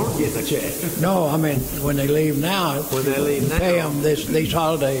 Well, they weren't getting a check. No, I mean, when they leave now, pay them these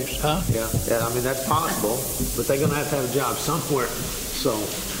holidays, huh? Yeah, I mean, that's possible, but they're going to have a job somewhere. So,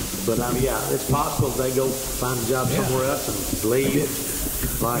 but yeah, it's possible they go find a job somewhere else and leave.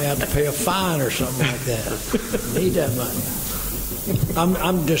 They have to pay a fine or something like that. Need that money.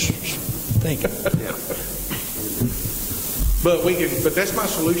 I'm just thinking. Yeah. But that's my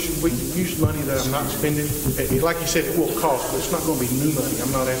solution. We can use money that I'm not spending. Like you said, it will cost, but it's not going to be new money.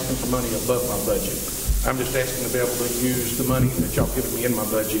 I'm not asking for money above my budget. I'm just asking to be able to use the money that y'all giving me in my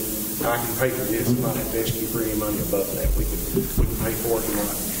budget I can pay for this and not have to ask you for any money above that. We can pay for it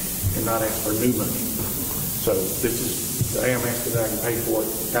and not ask for new money. So I am asking that I can pay for it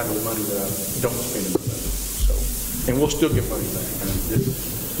out of the money that I don't spend in the budget. So, and we'll still get money back. I mean, this is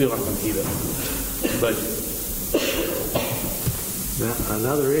still not going to eat up the budget. Now,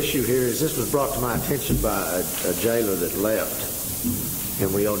 another issue here is this was brought to my attention by a jailer that left,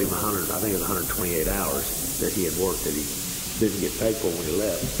 and we owed him I think it was 128 hours that he had worked that he didn't get paid for when he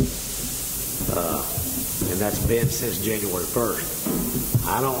left. And that's been since January 1st.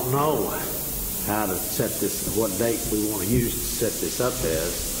 I don't know how to set this, what date we want to use to set this up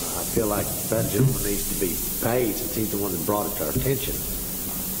as. I feel like that gentleman needs to be paid since he's the one that brought it to our attention.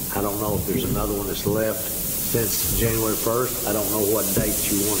 I don't know if there's another one that's left since January 1st. I don't know what date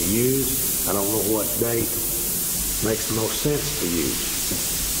you want to use. I don't know what date makes the most sense to use.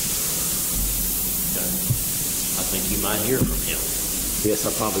 Okay. I think you might hear from him. Yes,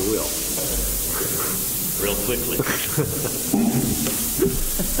 I probably will. Real quickly.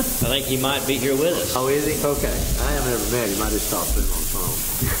 I think he might be here with us. Oh, is he? Okay. I haven't ever met him. I just talked to him on the phone.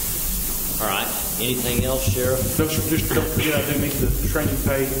 All right. Anything else, Sheriff? No, sir, just don't forget I do need the training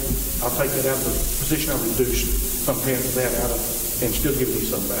pay. I'll take that out of the position I reduced. I'm paying for that out of, and still giving you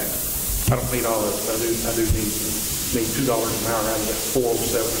some back. I don't need all of it. I do need $2 an hour out of that 407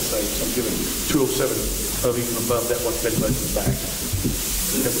 I say. So I'm giving 207 of even above that what's been budgeted back.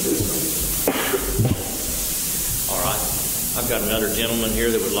 All right. I've got another gentleman here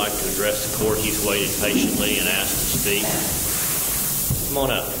that would like to address the court. He's waited patiently and asked to speak. Come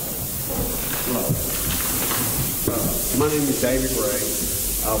on up. My name is David Ray.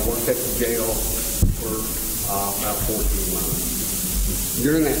 I worked at the jail for about 14 months.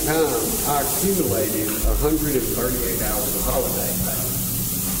 During that time, I accumulated 138 hours of holiday pay.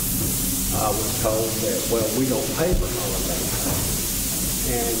 I was told that, well, we don't pay for holiday pay.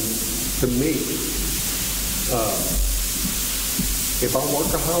 And to me, if I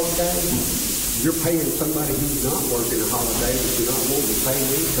work a holiday, you're paying somebody who's not working a holiday, but you're not wanting to pay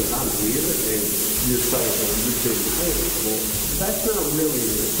me because I'm here, and you're saying, well, you shouldn't pay me. Well, that's not really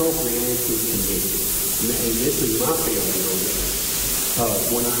an appropriate answer to me. And this is my feeling on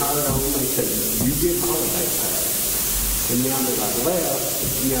this. When I hired on, they said, you get holiday pay. And now that I left,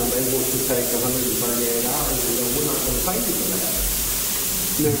 now they want to take 138 hours and go, we're not going to pay you for that.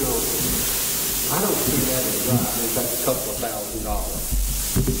 Now, I don't see that as right. In fact, a couple of $1,000s.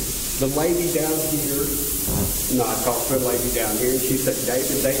 The lady down here, I talked to a lady down here, and she said,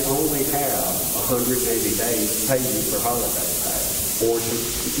 David, they only have 180 days to pay you for holiday pay, or to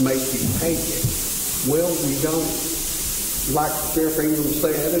make you pay it. Well, we don't, like Sheriff Ingram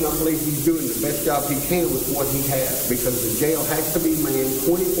said, and I believe he's doing the best job he can with what he has, because the jail has to be manned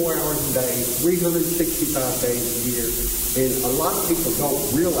 24 hours a day, 365 days a year, and a lot of people don't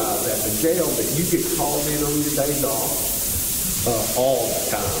realize that the jail, that you get called in on your days off, all the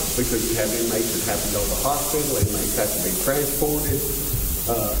time, because you have inmates that have to go to the hospital, inmates have to be transported.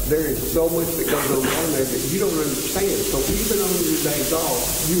 There is so much that goes on there that you don't understand. So even on your days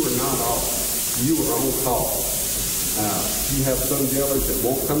off, you are not off. You are on call. You have some jailers that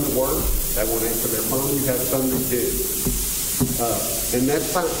won't come to work. They won't answer their phone. You have some that do. And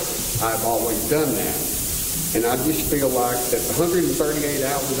that's fine. I've always done that. And I just feel like that the 138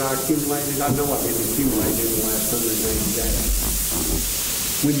 hours I accumulated, I know I've been accumulating in the last 180 days.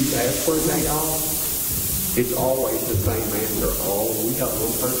 When you ask for a day off, it's always the same answer. Oh, we got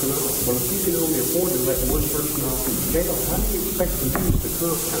one person off. Well, if you can only afford to let one person off in jail, how do you expect to use the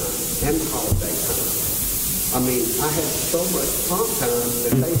comp time and the holiday time? I mean, I had so much comp time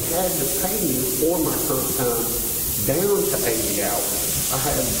that they had to pay me for my comp time down to 80 hours. I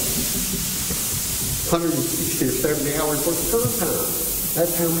had 160 or 70 hours worth of comp time.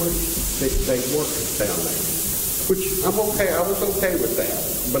 That's how much they work down there. Which I'm okay. I was okay with that.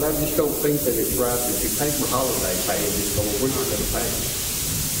 But I just don't think that it's right that you take my holiday pay and just go, well, we're not going to pay you.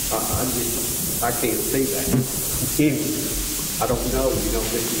 I can't see that. I don't know. You know,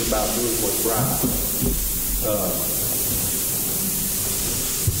 this is about doing what's right.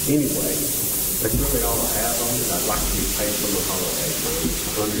 Anyway, that's really all I have on it. I'd like to be paid for my holiday time.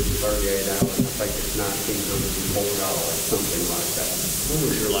 138 hours. I think it's $1,904, something like that. When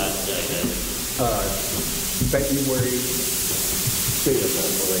was your last day, David? February 5th, I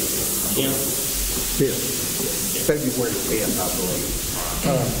believe. Yeah. 5th. February 5th, I believe.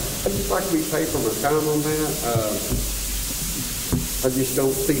 I'd just like to be paid for my time on that. I just don't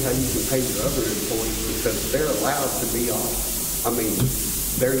see how you can pay your other employees because they're allowed to be off. I mean,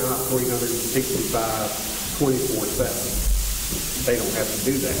 they're not 365, 24/7. They don't have to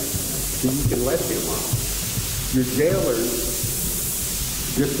do that. So you can let them off. Your jailers,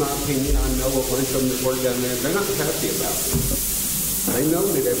 just my opinion, I know a bunch of them that work down there, they're not happy about it. They know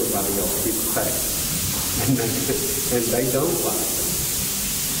that everybody else gets paid, and they don't like it.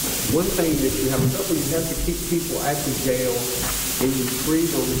 One thing that you have to keep people at the jail, and you treat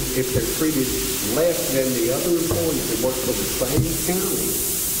them, if they're treated less than the other employees that work for the same county,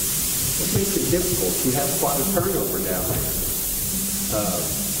 it makes it difficult. You have quite a turnover down there.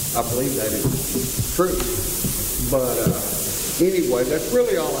 I believe that is true. But anyway, that's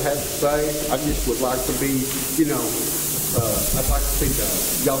really all I have to say. I just would like to be, I'd like to see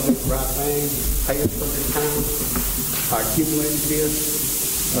y'all do the right thing, pay us for the time. I accumulated this.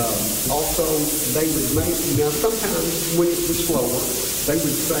 Also, they would make, sometimes when it was slower, they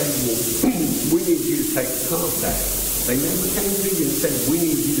would say, well, we need you to take a comp day. They never came to you and said, we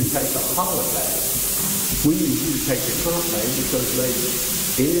need you to take a holiday. We need you to take a comp day because they,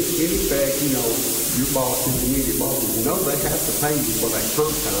 in effect, your bosses, immediate bosses, they have to pay you for that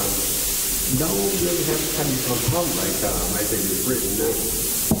comp time. Don't really have to pay you for holiday time as it is written now.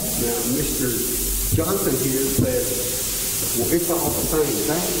 Now, Mr. Johnson here says, well, it's all the same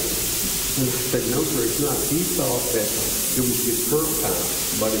thing. And I said, no, sir, it's not. He thought that it was just comp time,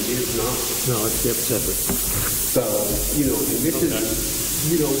 but it is not. No, it's kept separate. So, and this is,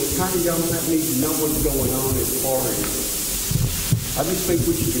 kind of y'all need to know what's going on as far as, I just think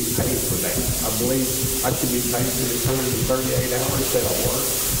we should be paid for that. I believe I should be paid for the 138 hours that I work.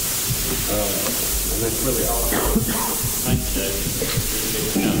 And that's really all. Thanks, Dave.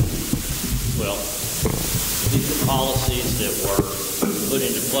 Well, these are policies that were put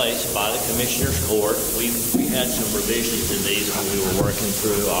into place by the Commissioner's Court. We had some revisions in these when we were working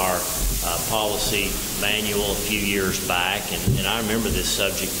through our policy manual a few years back, and I remember this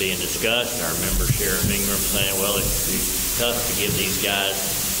subject being discussed. I remember Sheriff Ingram saying, well, it's tough to give these guys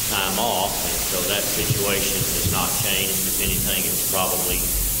time off, and so that situation has not changed. If anything, it's probably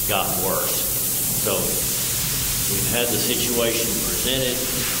gotten worse. So we've had the situation presented.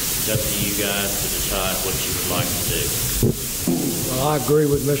 It's up to you guys to decide what you would like to do. Well, I agree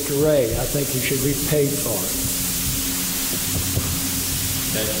with Mr. Ray. I think he should be paid for it.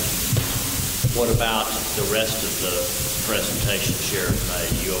 Okay. What about the rest of the presentation Sheriff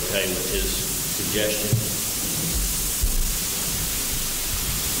made? You okay with his suggestion?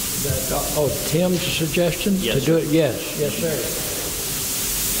 Tim's suggestion? Yes, to do it? Yes, sir.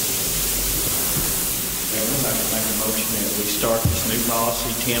 I'd like to make a motion that we start this new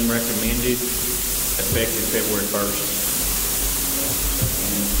policy Tim recommended, effective February 1st.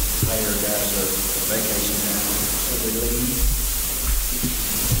 And pay our guys a vacation now so we leave.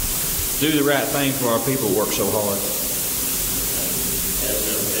 Do the right thing for our people who work so hard. As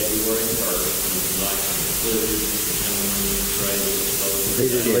of February 1st, we would like to include He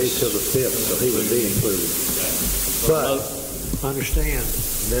didn't leave till the 5th, so he would be included. But understand,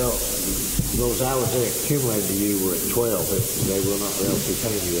 those hours they accumulated to you were at 12. They will not be able to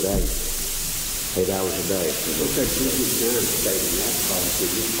pay you at 8 hours a day. Okay, so this is done stating that policy,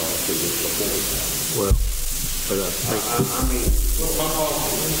 this policy was before. Well, but I mean, my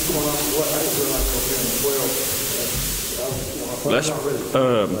policy, what I didn't realize was in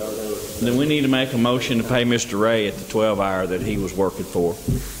 12. Then we need to make a motion to pay Mr. Ray at the 12-hour that he was working for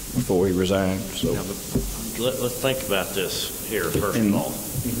before he resigned. So let's think about this here first of all.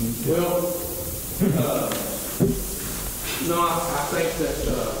 Well, no, I think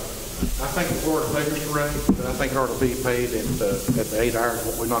it's hard to pay Mr. Ray, but I think it ought to be paid at the 8 hours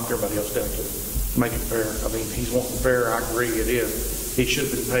what we knocked everybody else down to. Make it fair. I mean, he's wanting fair. I agree it is. He should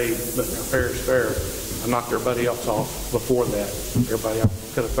have been paid, but fair is fair. I knocked everybody else off before that. Everybody else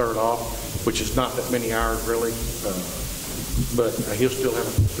cut a third off, which is not that many hours really. But he'll still have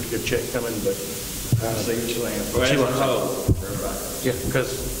a pretty good check coming. But see what you land. Yeah,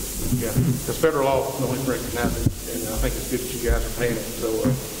 because federal law only recognizes it, and I think it's good that you guys are paying it. So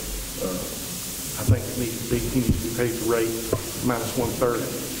I think he needs to be paid the rate minus 1/3.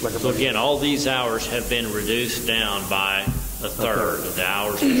 So again, all these hours have been reduced down by a third of the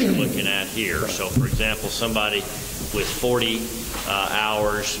hours that you're looking at here. So for example, somebody with 40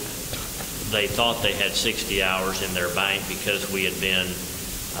 hours, they thought they had 60 hours in their bank because we had been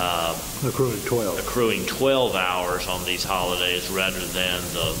accruing 12 hours on these holidays rather than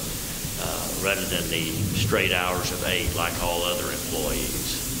the straight hours of 8 like all other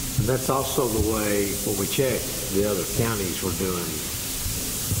employees. and that's also the way when we checked the other counties were doing.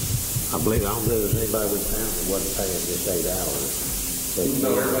 I don't believe there's anybody with town that wasn't paying just 8 hours. But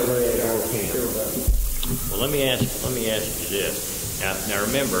no, everybody Well, let me ask you this. Now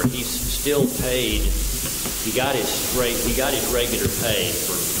remember, he's still paid. He got his regular pay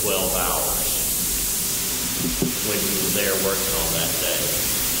for 12 hours. when you were there working on that day.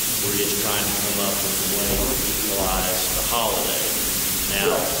 We're just trying to come up with a way to utilize the holiday.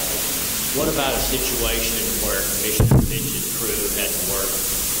 Now, what about a situation where Commissioner Fitch's crew had to work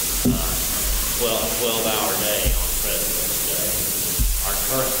a 12-hour day on President's Day? Our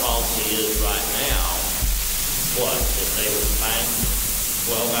current policy is right now, that they would bank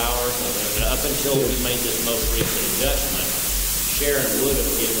 12 hours? Up until we made this most recent adjustment, Sharon would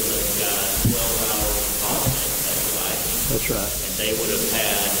have given those guys 12 hours of holiday pay, right? That's right. And they would have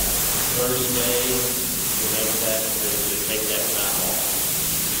had Thursday to make that, to take that time off.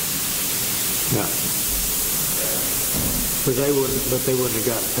 Yeah. But they wouldn't have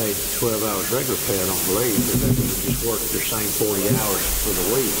gotten paid 12 hours regular pay, I don't believe. They would have just worked their same 40 hours for the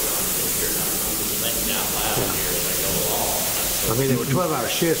week. Thinking out loud here as I go along. I mean, they were 12-hour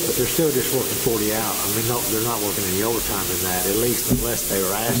shifts, but they're still just working 40 hours. I mean, no, they're not working any overtime in that, at least unless they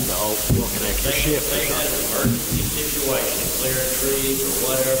were asked to work an extra shift or something. They had an emergency situation, clearing trees or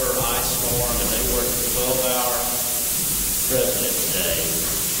whatever, ice storm, and they worked a 12-hour President's Day.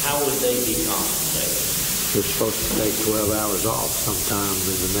 How would they be compensated? They're supposed to take 12 hours off sometime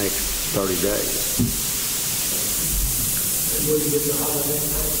in the next 30 days. Will you get the holiday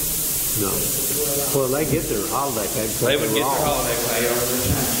pay? No. Well, they get their holiday pay. They would get their holiday pay over the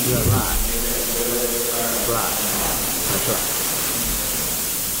time. Yeah, right. Right. That's right.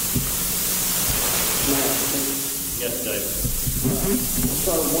 Yes, Dave.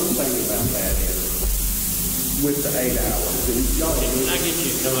 So one thing about that is, with the 8 hours, and y'all... Can I get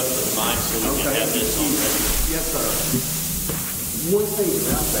you to come up to the mic so we can have this on record? Yes, sir. One thing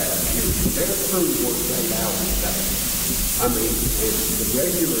about that is their crew works 8 hours a day. I mean, and the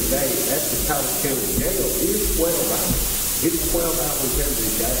regular day at the Titus County Jail is 12 hours. It's 12 hours every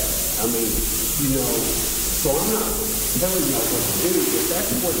day. I mean, so I'm not telling y'all what to do, but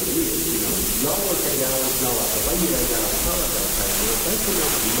that's what it is. Y'all work 8 hours, y'all like, if they get 8 hours holiday pay, if they come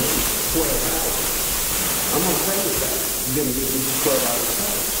out and make 12 hours, I'm okay with that. You're going to get these 12 hours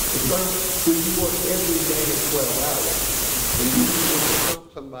pay. It's like when you work every day at 12 hours, and you help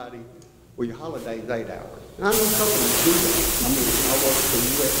somebody, well, your holiday's 8 hours. I know companies do that. I mean, I work for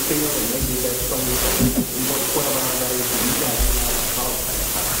U.S. Steel, and they do that so many things. You work 12-hour days, and you got 8 hours holiday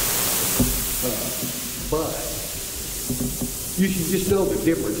time. But you should just know the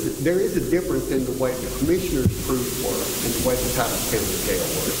difference. There is a difference in the way the commissioner's crews work and the way the Titus County Jail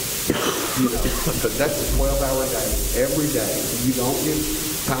works. Because that's a 12-hour day every day. You don't get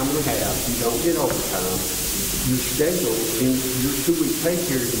time and a half. You don't get overtime. Your schedule in your 2-week pay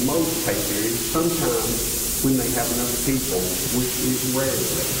period, the most pay period, sometimes when they have enough people, which is rarely,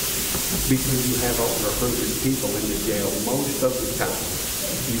 because you have over 100 people in the jail most of the time.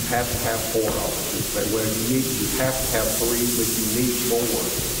 You have to have 4 officers. But you have to have 3, but you need more.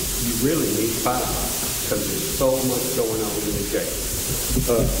 You really need 5 because there's so much going on in the jail.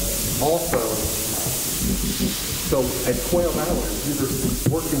 Also, so at 12 hours, you're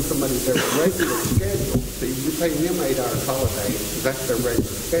working somebody their regular schedule. See, you're paying them 8 hours holiday. That's their regular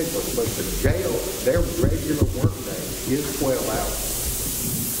schedule. But the jail, their regular work day is 12 hours.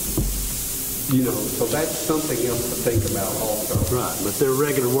 So that's something else to think about also. Right, but their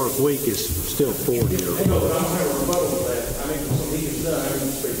regular work week is still 40 or more. I don't have a rebuttal with that. I mean, so he is done.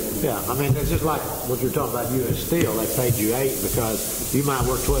 Yeah, I mean, it's just like what you're talking about U.S. Steel. They paid you 8 because you might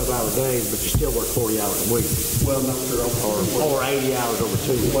work 12-hour days, but you still work 40 hours a week. Well, no, sir. Or 80 hours over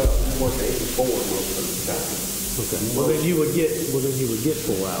 2 weeks. Well, you work 84 most of the time. Okay. Well, then you would get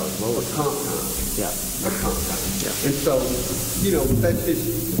 4 hours more. Comp time. Yeah. Comp time. Yeah. And so, that's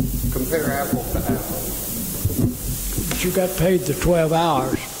just compare apples to apples. But you got paid the 12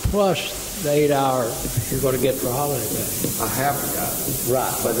 hours plus the 8 hours you're going to get for holiday pay. I haven't got it.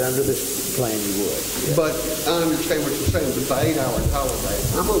 Right, but under this plan you would. Yeah. But I understand what you're saying. With the 8 hours holiday,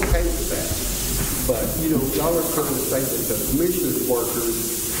 I'm okay with that. But, y'all are trying to say that the commissioner's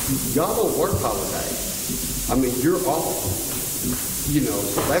workers, y'all don't work holidays. I mean, you're off. So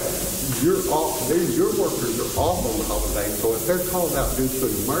you're off. Your workers are off on the holiday. So if they're called out due to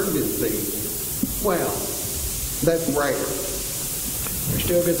an emergency, well, that's rare. They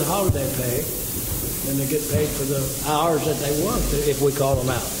still get the holiday pay, and they get paid for the hours that they work if we call them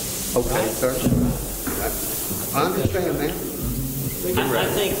out. Okay, right? sir. I understand that. I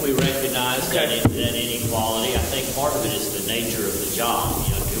think we recognize that inequality. I think part of it is the nature of the job.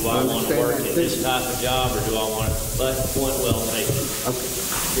 Do I want to work in this type of job, or do I want to? But point well taken. Okay.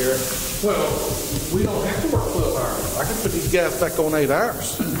 Garrett? Well, we don't have to work 12 hours. I can put these guys back on 8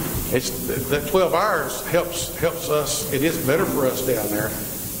 hours. It's that 12 hours helps us. It is better for us down there.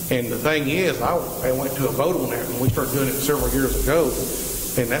 And the thing is, I went to a vote on that when we started doing it several years ago.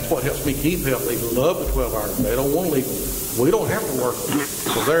 And that's what helps me keep healthy. They love the 12 hours. They don't want to leave them. We don't have to work them.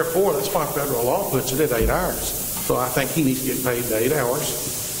 So therefore, that's why federal law puts it at 8 hours. So I think he needs to get paid the 8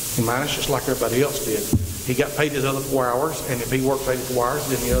 hours. And mine is just like everybody else did. He got paid his other 4 hours, and if he worked 84 hours,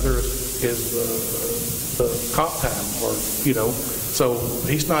 then the other is the comp time, or, you know. So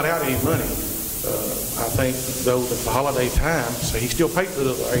he's not out any money. I think, though, that the holiday time, so he still paid for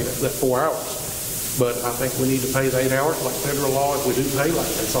that 4 hours. But I think we need to pay the 8 hours like federal law. If we do pay,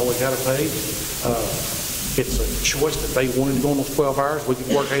 like that's all we got to pay. It's a choice that they wanted to go on those 12 hours. We could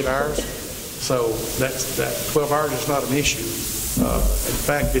work 8 hours. So that 12 hours is not an issue. In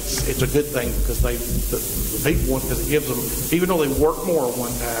fact, it's a good thing because the people want, because it gives them, even though they work more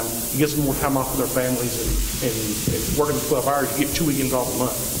one time, it gives them more time off with their families, and working the 12 hours, you get 2 weekends off a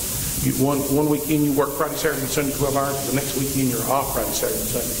month. One weekend you work Friday, Saturday, and Sunday 12 hours. The next weekend you're off Friday, Saturday, and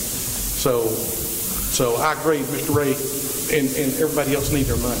Sunday. So I agree, Mr. Ray, and everybody else needs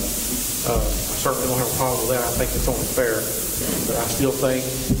their money. I certainly don't have a problem with that. I think it's only fair. But I still think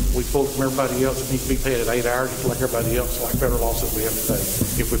we pull from everybody else. It needs to be paid at 8 hours, just like everybody else, like federal law says we have to pay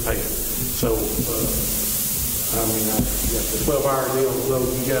if we pay it. So, I mean, the 12-hour deal, though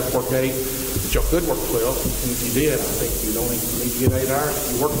you got to work 8, but y'all could work 12. And if you did, I think you'd only need to get 8 hours.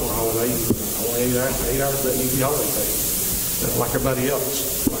 If you work on a holiday, only 8 hours that need to be holiday paid, like everybody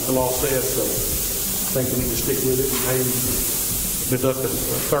else, like the law says. So I think we need to stick with it and pay, deduct a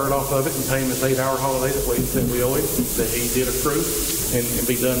third off of it and pay him his 8-hour holiday that we owe him, that he did accrue, and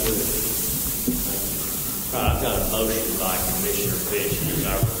be done with it. I've got a motion by Commissioner Fish, and as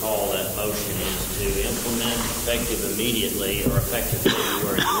I recall, that motion is to implement effective immediately or effective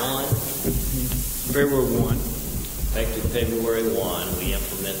February 1. February 1. Effective February 1, we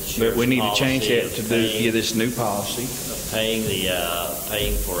implement the sheriff's But we need to change policy that to do this new policy.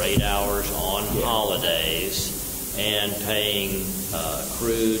 Paying for 8 hours on holidays and paying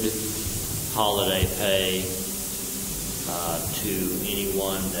accrued holiday pay to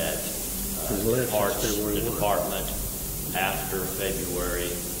anyone that departs the department after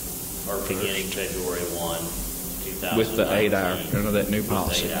February or beginning February 1, 2019. With the 8 hour, under that new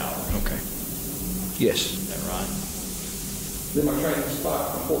policy. 8 hours. Okay. Yes. Is that right? Then my training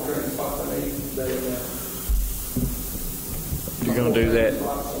spot, my 4 training spots I need today. You're going to do that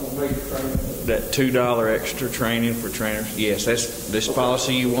 $2 extra training for trainers? Yes, that's this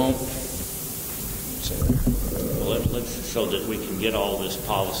policy you want? Well, let's so that we can get all this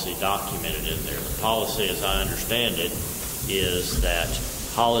policy documented in there. The policy, as I understand it, is that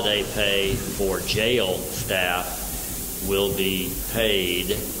holiday pay for jail staff will be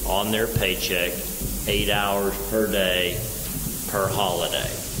paid on their paycheck 8 hours per day per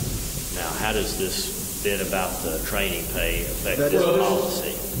holiday. Now, how does this bit about the training pay affect this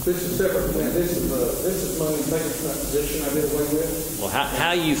policy? This is separate from that. This is money taken from that position I did away with. Well,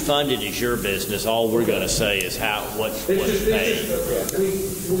 how you fund it is your business. All we're going to say is what's paid.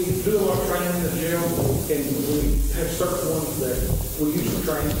 We do a lot of training in the jail, and we have certain ones that we use for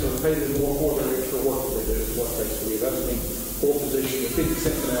training, so they pay them more for their extra work that they do. Is what basically that's me for position, 50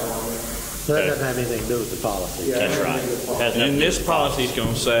 cents an hour on that. So that doesn't have anything to do with the policy. Yeah, that's right. And this policy is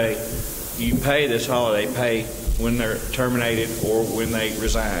going to say you pay this holiday pay when they're terminated or when they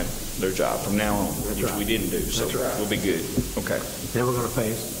resign their job from now on, which we didn't do. So we'll be good. Okay. Then we're going to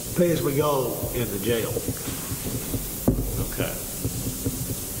pay as we go in the jail. Okay.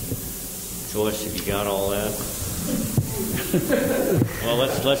 Joyce, have you got all that? Well,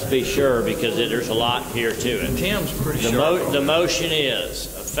 let's be sure, because there's a lot here to it. Tim's pretty sure. The motion is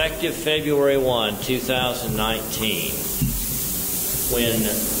effective February 1, 2019, when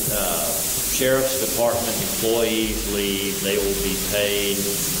Sheriff's Department employees leave, they will be paid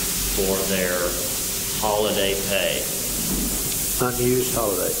for their holiday pay. Unused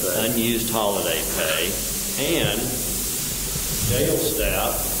holiday pay. Unused holiday pay. And jail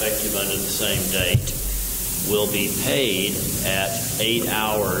staff, effective under the same date, will be paid at 8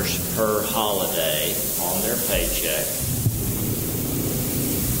 hours per holiday on their paycheck.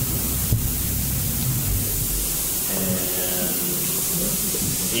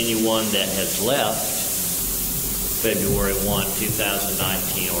 Anyone that has left February 1,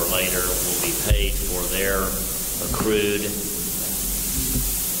 2019 or later will be paid for their accrued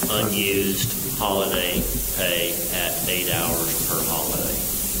unused holiday pay at 8 hours per holiday.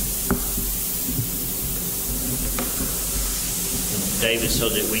 David, so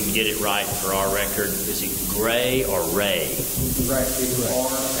that we can get it right for our record, is it Gray or Ray?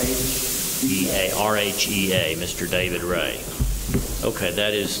 R-H-E-A, Mr. David Ray. Okay,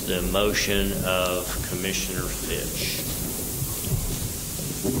 that is the motion of Commissioner Fitch.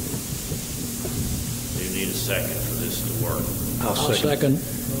 We need a second for this to work. I'll second.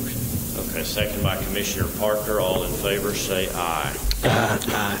 Okay, second by Commissioner Parker. All in favor, say aye.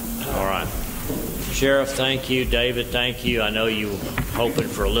 Aye. All right. Sheriff, thank you. David, thank you. I know you were hoping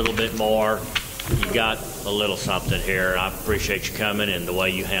for a little bit more. You got a little something here. I appreciate you coming and the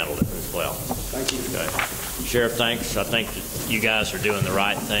way you handled it as well. Thank you. Okay. Sheriff, thanks. I think that you guys are doing the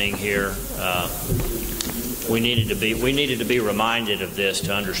right thing here. We needed to be reminded of this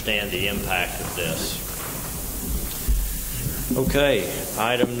to understand the impact of this. Okay,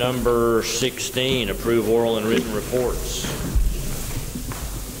 item number 16, approve oral and written reports.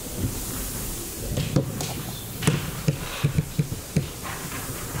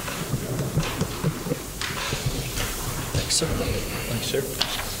 Thanks, sir. Thanks, sir.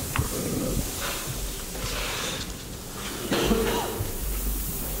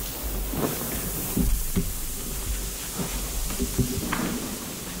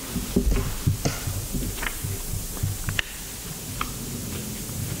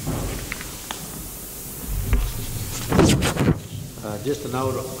 Just a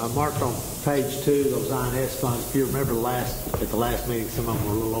note, I marked on page 2 those INS funds. If you remember at the last meeting, some of them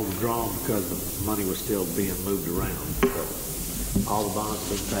were a little overdrawn because the money was still being moved around. So all the bonds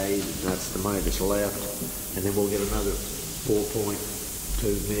have been paid, and that's the money that's left. And then we'll get another $4.2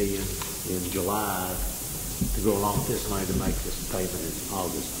 million in July to go along with this money to make this payment in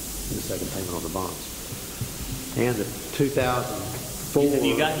August, the second payment on the bonds. And the 2004.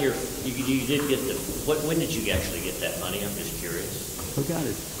 You got your, you did get the, when did you actually get that money? I'm just curious. We got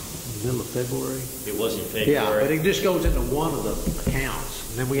it in the middle of February. It was in February? Yeah, but it just goes into one of the accounts,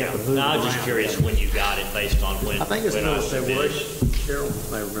 and then we have to move it around. I was just curious when you got it based on when. I think it's middle of February. Finished. Cheryl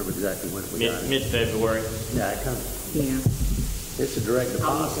may remember exactly when we got it. Mid-February? Yeah, it comes. Yeah. It's a direct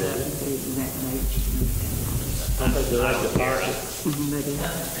deposit. Direct deposit. Maybe.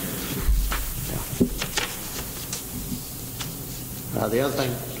 The other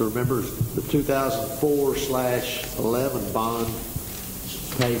thing to remember is the 2004/11 bond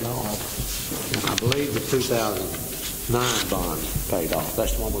paid off, and I believe the 2009 bond paid off.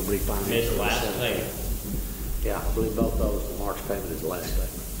 That's the one we refinanced. Mid last payment. Yeah, I believe both those. The March payment is the last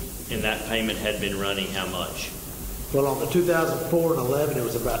payment. And that payment had been running how much? Well, on the 2004 and 11, it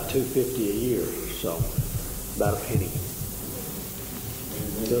was about $250 a year, so about a penny,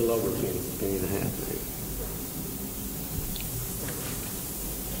 a little over a penny and a half. Maybe.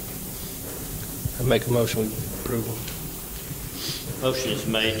 I make a motion with approval. Motion is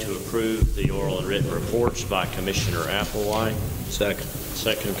made to approve the oral and written reports by Commissioner Applewhite. Second.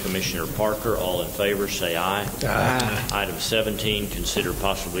 Second, Commissioner Parker. All in favor, say aye. Aye. Item 17, consider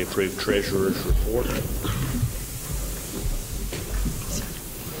possibly approve Treasurer's report.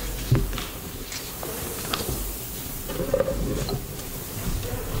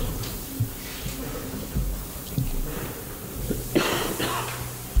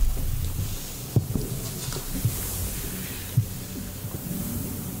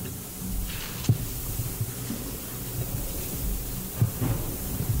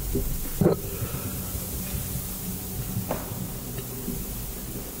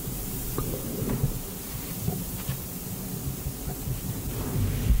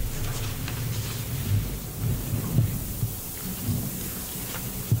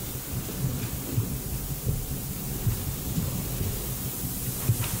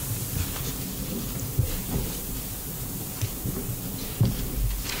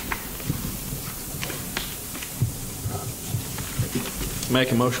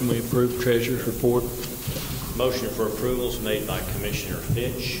 Make a motion we approve Treasurer's report. Motion for approval is made by Commissioner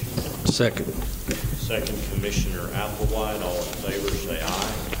Fitch. Second. Second, Commissioner Applewhite. All in favor, say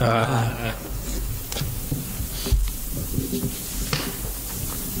aye. Aye.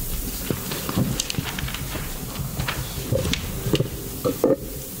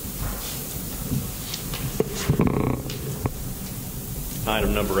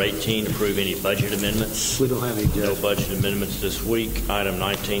 Item number 18, approve any budget amendments. We don't have any, Judge. No budget amendments this week. Item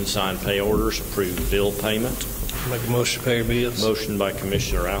 19, sign pay orders, approve bill payment. Make a motion to pay bills. Motion by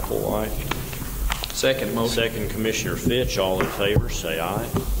Commissioner Applewhite. Second motion. Second, Commissioner Fitch. All in favor, say aye.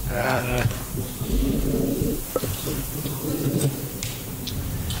 Aye.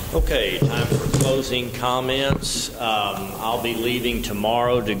 Okay, time for closing comments. I'll be leaving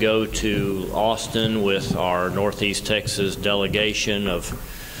tomorrow to go to Austin with our Northeast Texas delegation of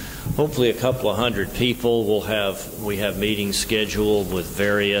hopefully a couple of hundred people. We have meetings scheduled with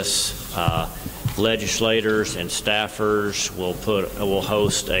various legislators and staffers. We'll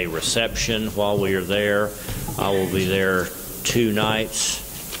host a reception while we are there. I will be there 2 nights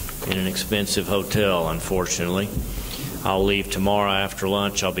in an expensive hotel, unfortunately. I'll leave tomorrow after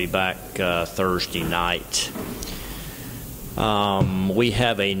lunch. I'll be back Thursday night. We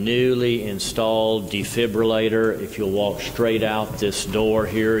have a newly installed defibrillator. If you'll walk straight out this door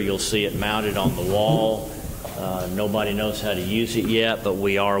here, you'll see it mounted on the wall. Nobody knows how to use it yet, but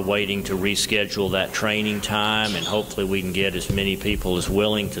we are waiting to reschedule that training time, and hopefully we can get as many people as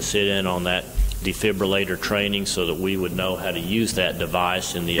willing to sit in on that defibrillator training so that we would know how to use that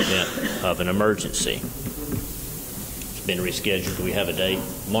device in the event of an emergency. It's been rescheduled. Do we have a date?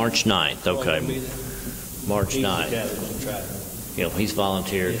 March 9th. Okay. March 9th. You know, he's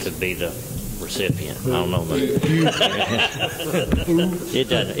volunteered to be the recipient. I don't know.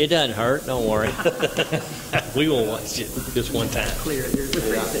 It doesn't hurt. Don't worry. We will watch it just one time.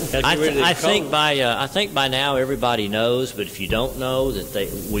 I think by now everybody knows, but if you don't know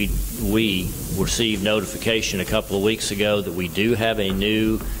that we received notification a couple of weeks ago that we do have a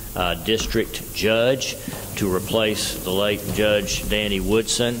new district judge to replace the late Judge Danny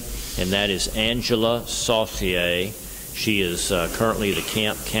Woodson, and that is Angela Saucier. She is currently the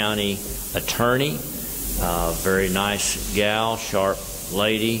Camp County attorney. Very nice gal, sharp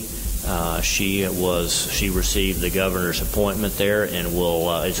lady. She received the governor's appointment there and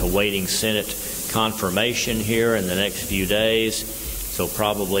is awaiting Senate confirmation here in the next few days. So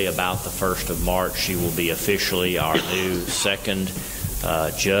probably about the 1st of March, she will be officially our new second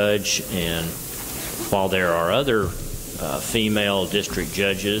judge. And while there are other female district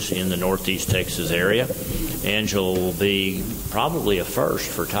judges in the Northeast Texas area, Angela will be probably a first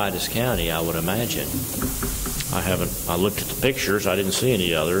for Titus County, I would imagine. I looked at the pictures. I didn't see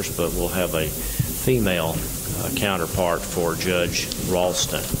any others, but we'll have a female counterpart for Judge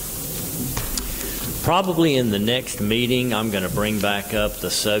Ralston. Probably in the next meeting, I'm going to bring back up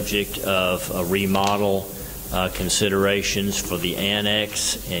the subject of remodel considerations for the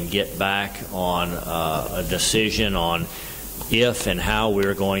annex and get back on a decision on if and how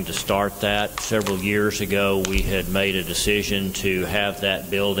we're going to start that. Several years ago, we had made a decision to have that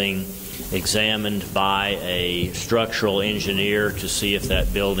building examined by a structural engineer to see if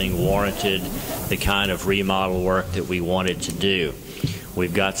that building warranted the kind of remodel work that we wanted to do.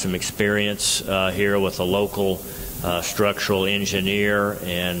 We've got some experience here with a local structural engineer,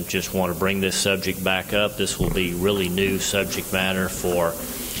 and just want to bring this subject back up. This will be really new subject matter for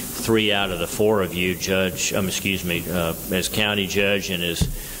 3 out of the 4 of you, as county judge and as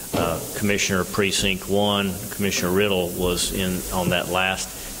Commissioner Precinct 1. Commissioner Riddle was in on that last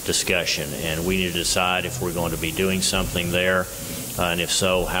discussion, and we need to decide if we're going to be doing something there, and if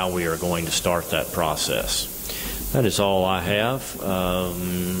so, how we are going to start that process. That is all I have. I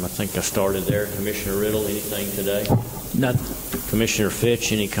think I started there. Commissioner Riddle, anything today? Nothing. Commissioner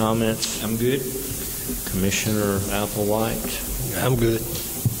Fitch, any comments? I'm good. Commissioner Applewhite? I'm good.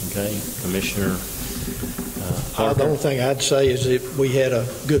 Okay. Commissioner The only thing I'd say is that we had a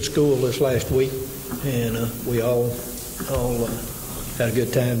good school this last week, and we all had a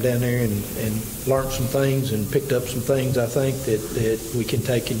good time down there and learned some things and picked up some things, I think, that we can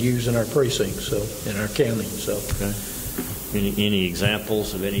take and use in our precinct, so in our county. So, okay. Any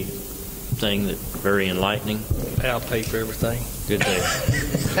examples of anything that very enlightening? I'll pay for everything. Good day.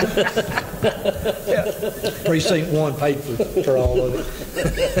 Precinct 1 paid for all of it.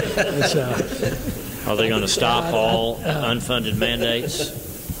 Are they going to stop all unfunded mandates?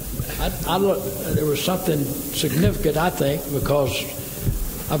 I look, there was something significant, I think, because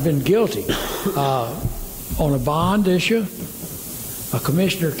I've been guilty. On a bond issue, a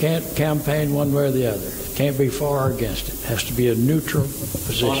commissioner can't campaign one way or the other. Can't be for or against it. Has to be a neutral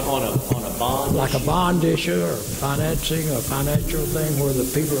position. On a bond like issue? A bond issue or financing or financial thing where the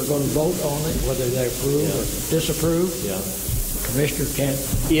people are going to vote on it, whether they approve or disapprove. Yeah. Commissioner can't.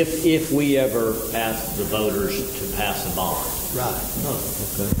 If we ever ask the voters to pass a bond. Right. Oh,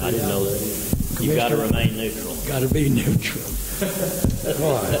 okay. I didn't know that. You've got to remain neutral. Got to be neutral.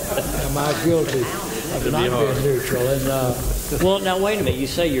 Boy, am I guilty of not being neutral? And well, now wait a minute. You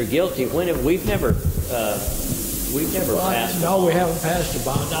say you're guilty. We've never passed. No, we haven't passed a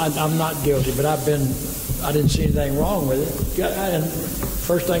bond. I'm not guilty, but I didn't see anything wrong with it. And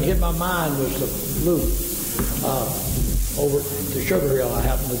first thing hit my mind was the loop over at the Sugar Hill. I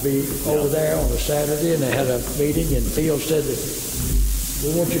happened to be over there on a Saturday, and they had a meeting, and Phil said that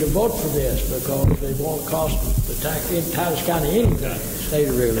we want you to vote for this because they won't cost the tax in Titus County anything, state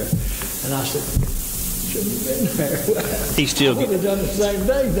of River. And I said, shouldn't have been there. He's still I would have done the same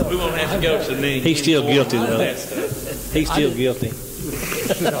thing, though. We won't have to go to the He's still guilty, though. He's still guilty.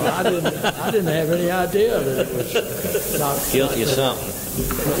 No, I didn't have any idea that it was not Guilty of something.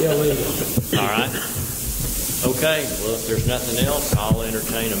 illegal. All right. Okay, well, if there's nothing else, I'll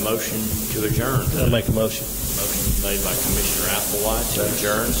entertain a motion to adjourn. I'll make a motion. Motion made by Commissioner Applewhite to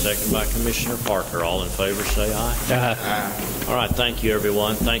adjourn, second by Commissioner Parker. All in favor, say aye. Aye. All right, thank you,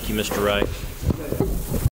 everyone. Thank you, Mr. Ray.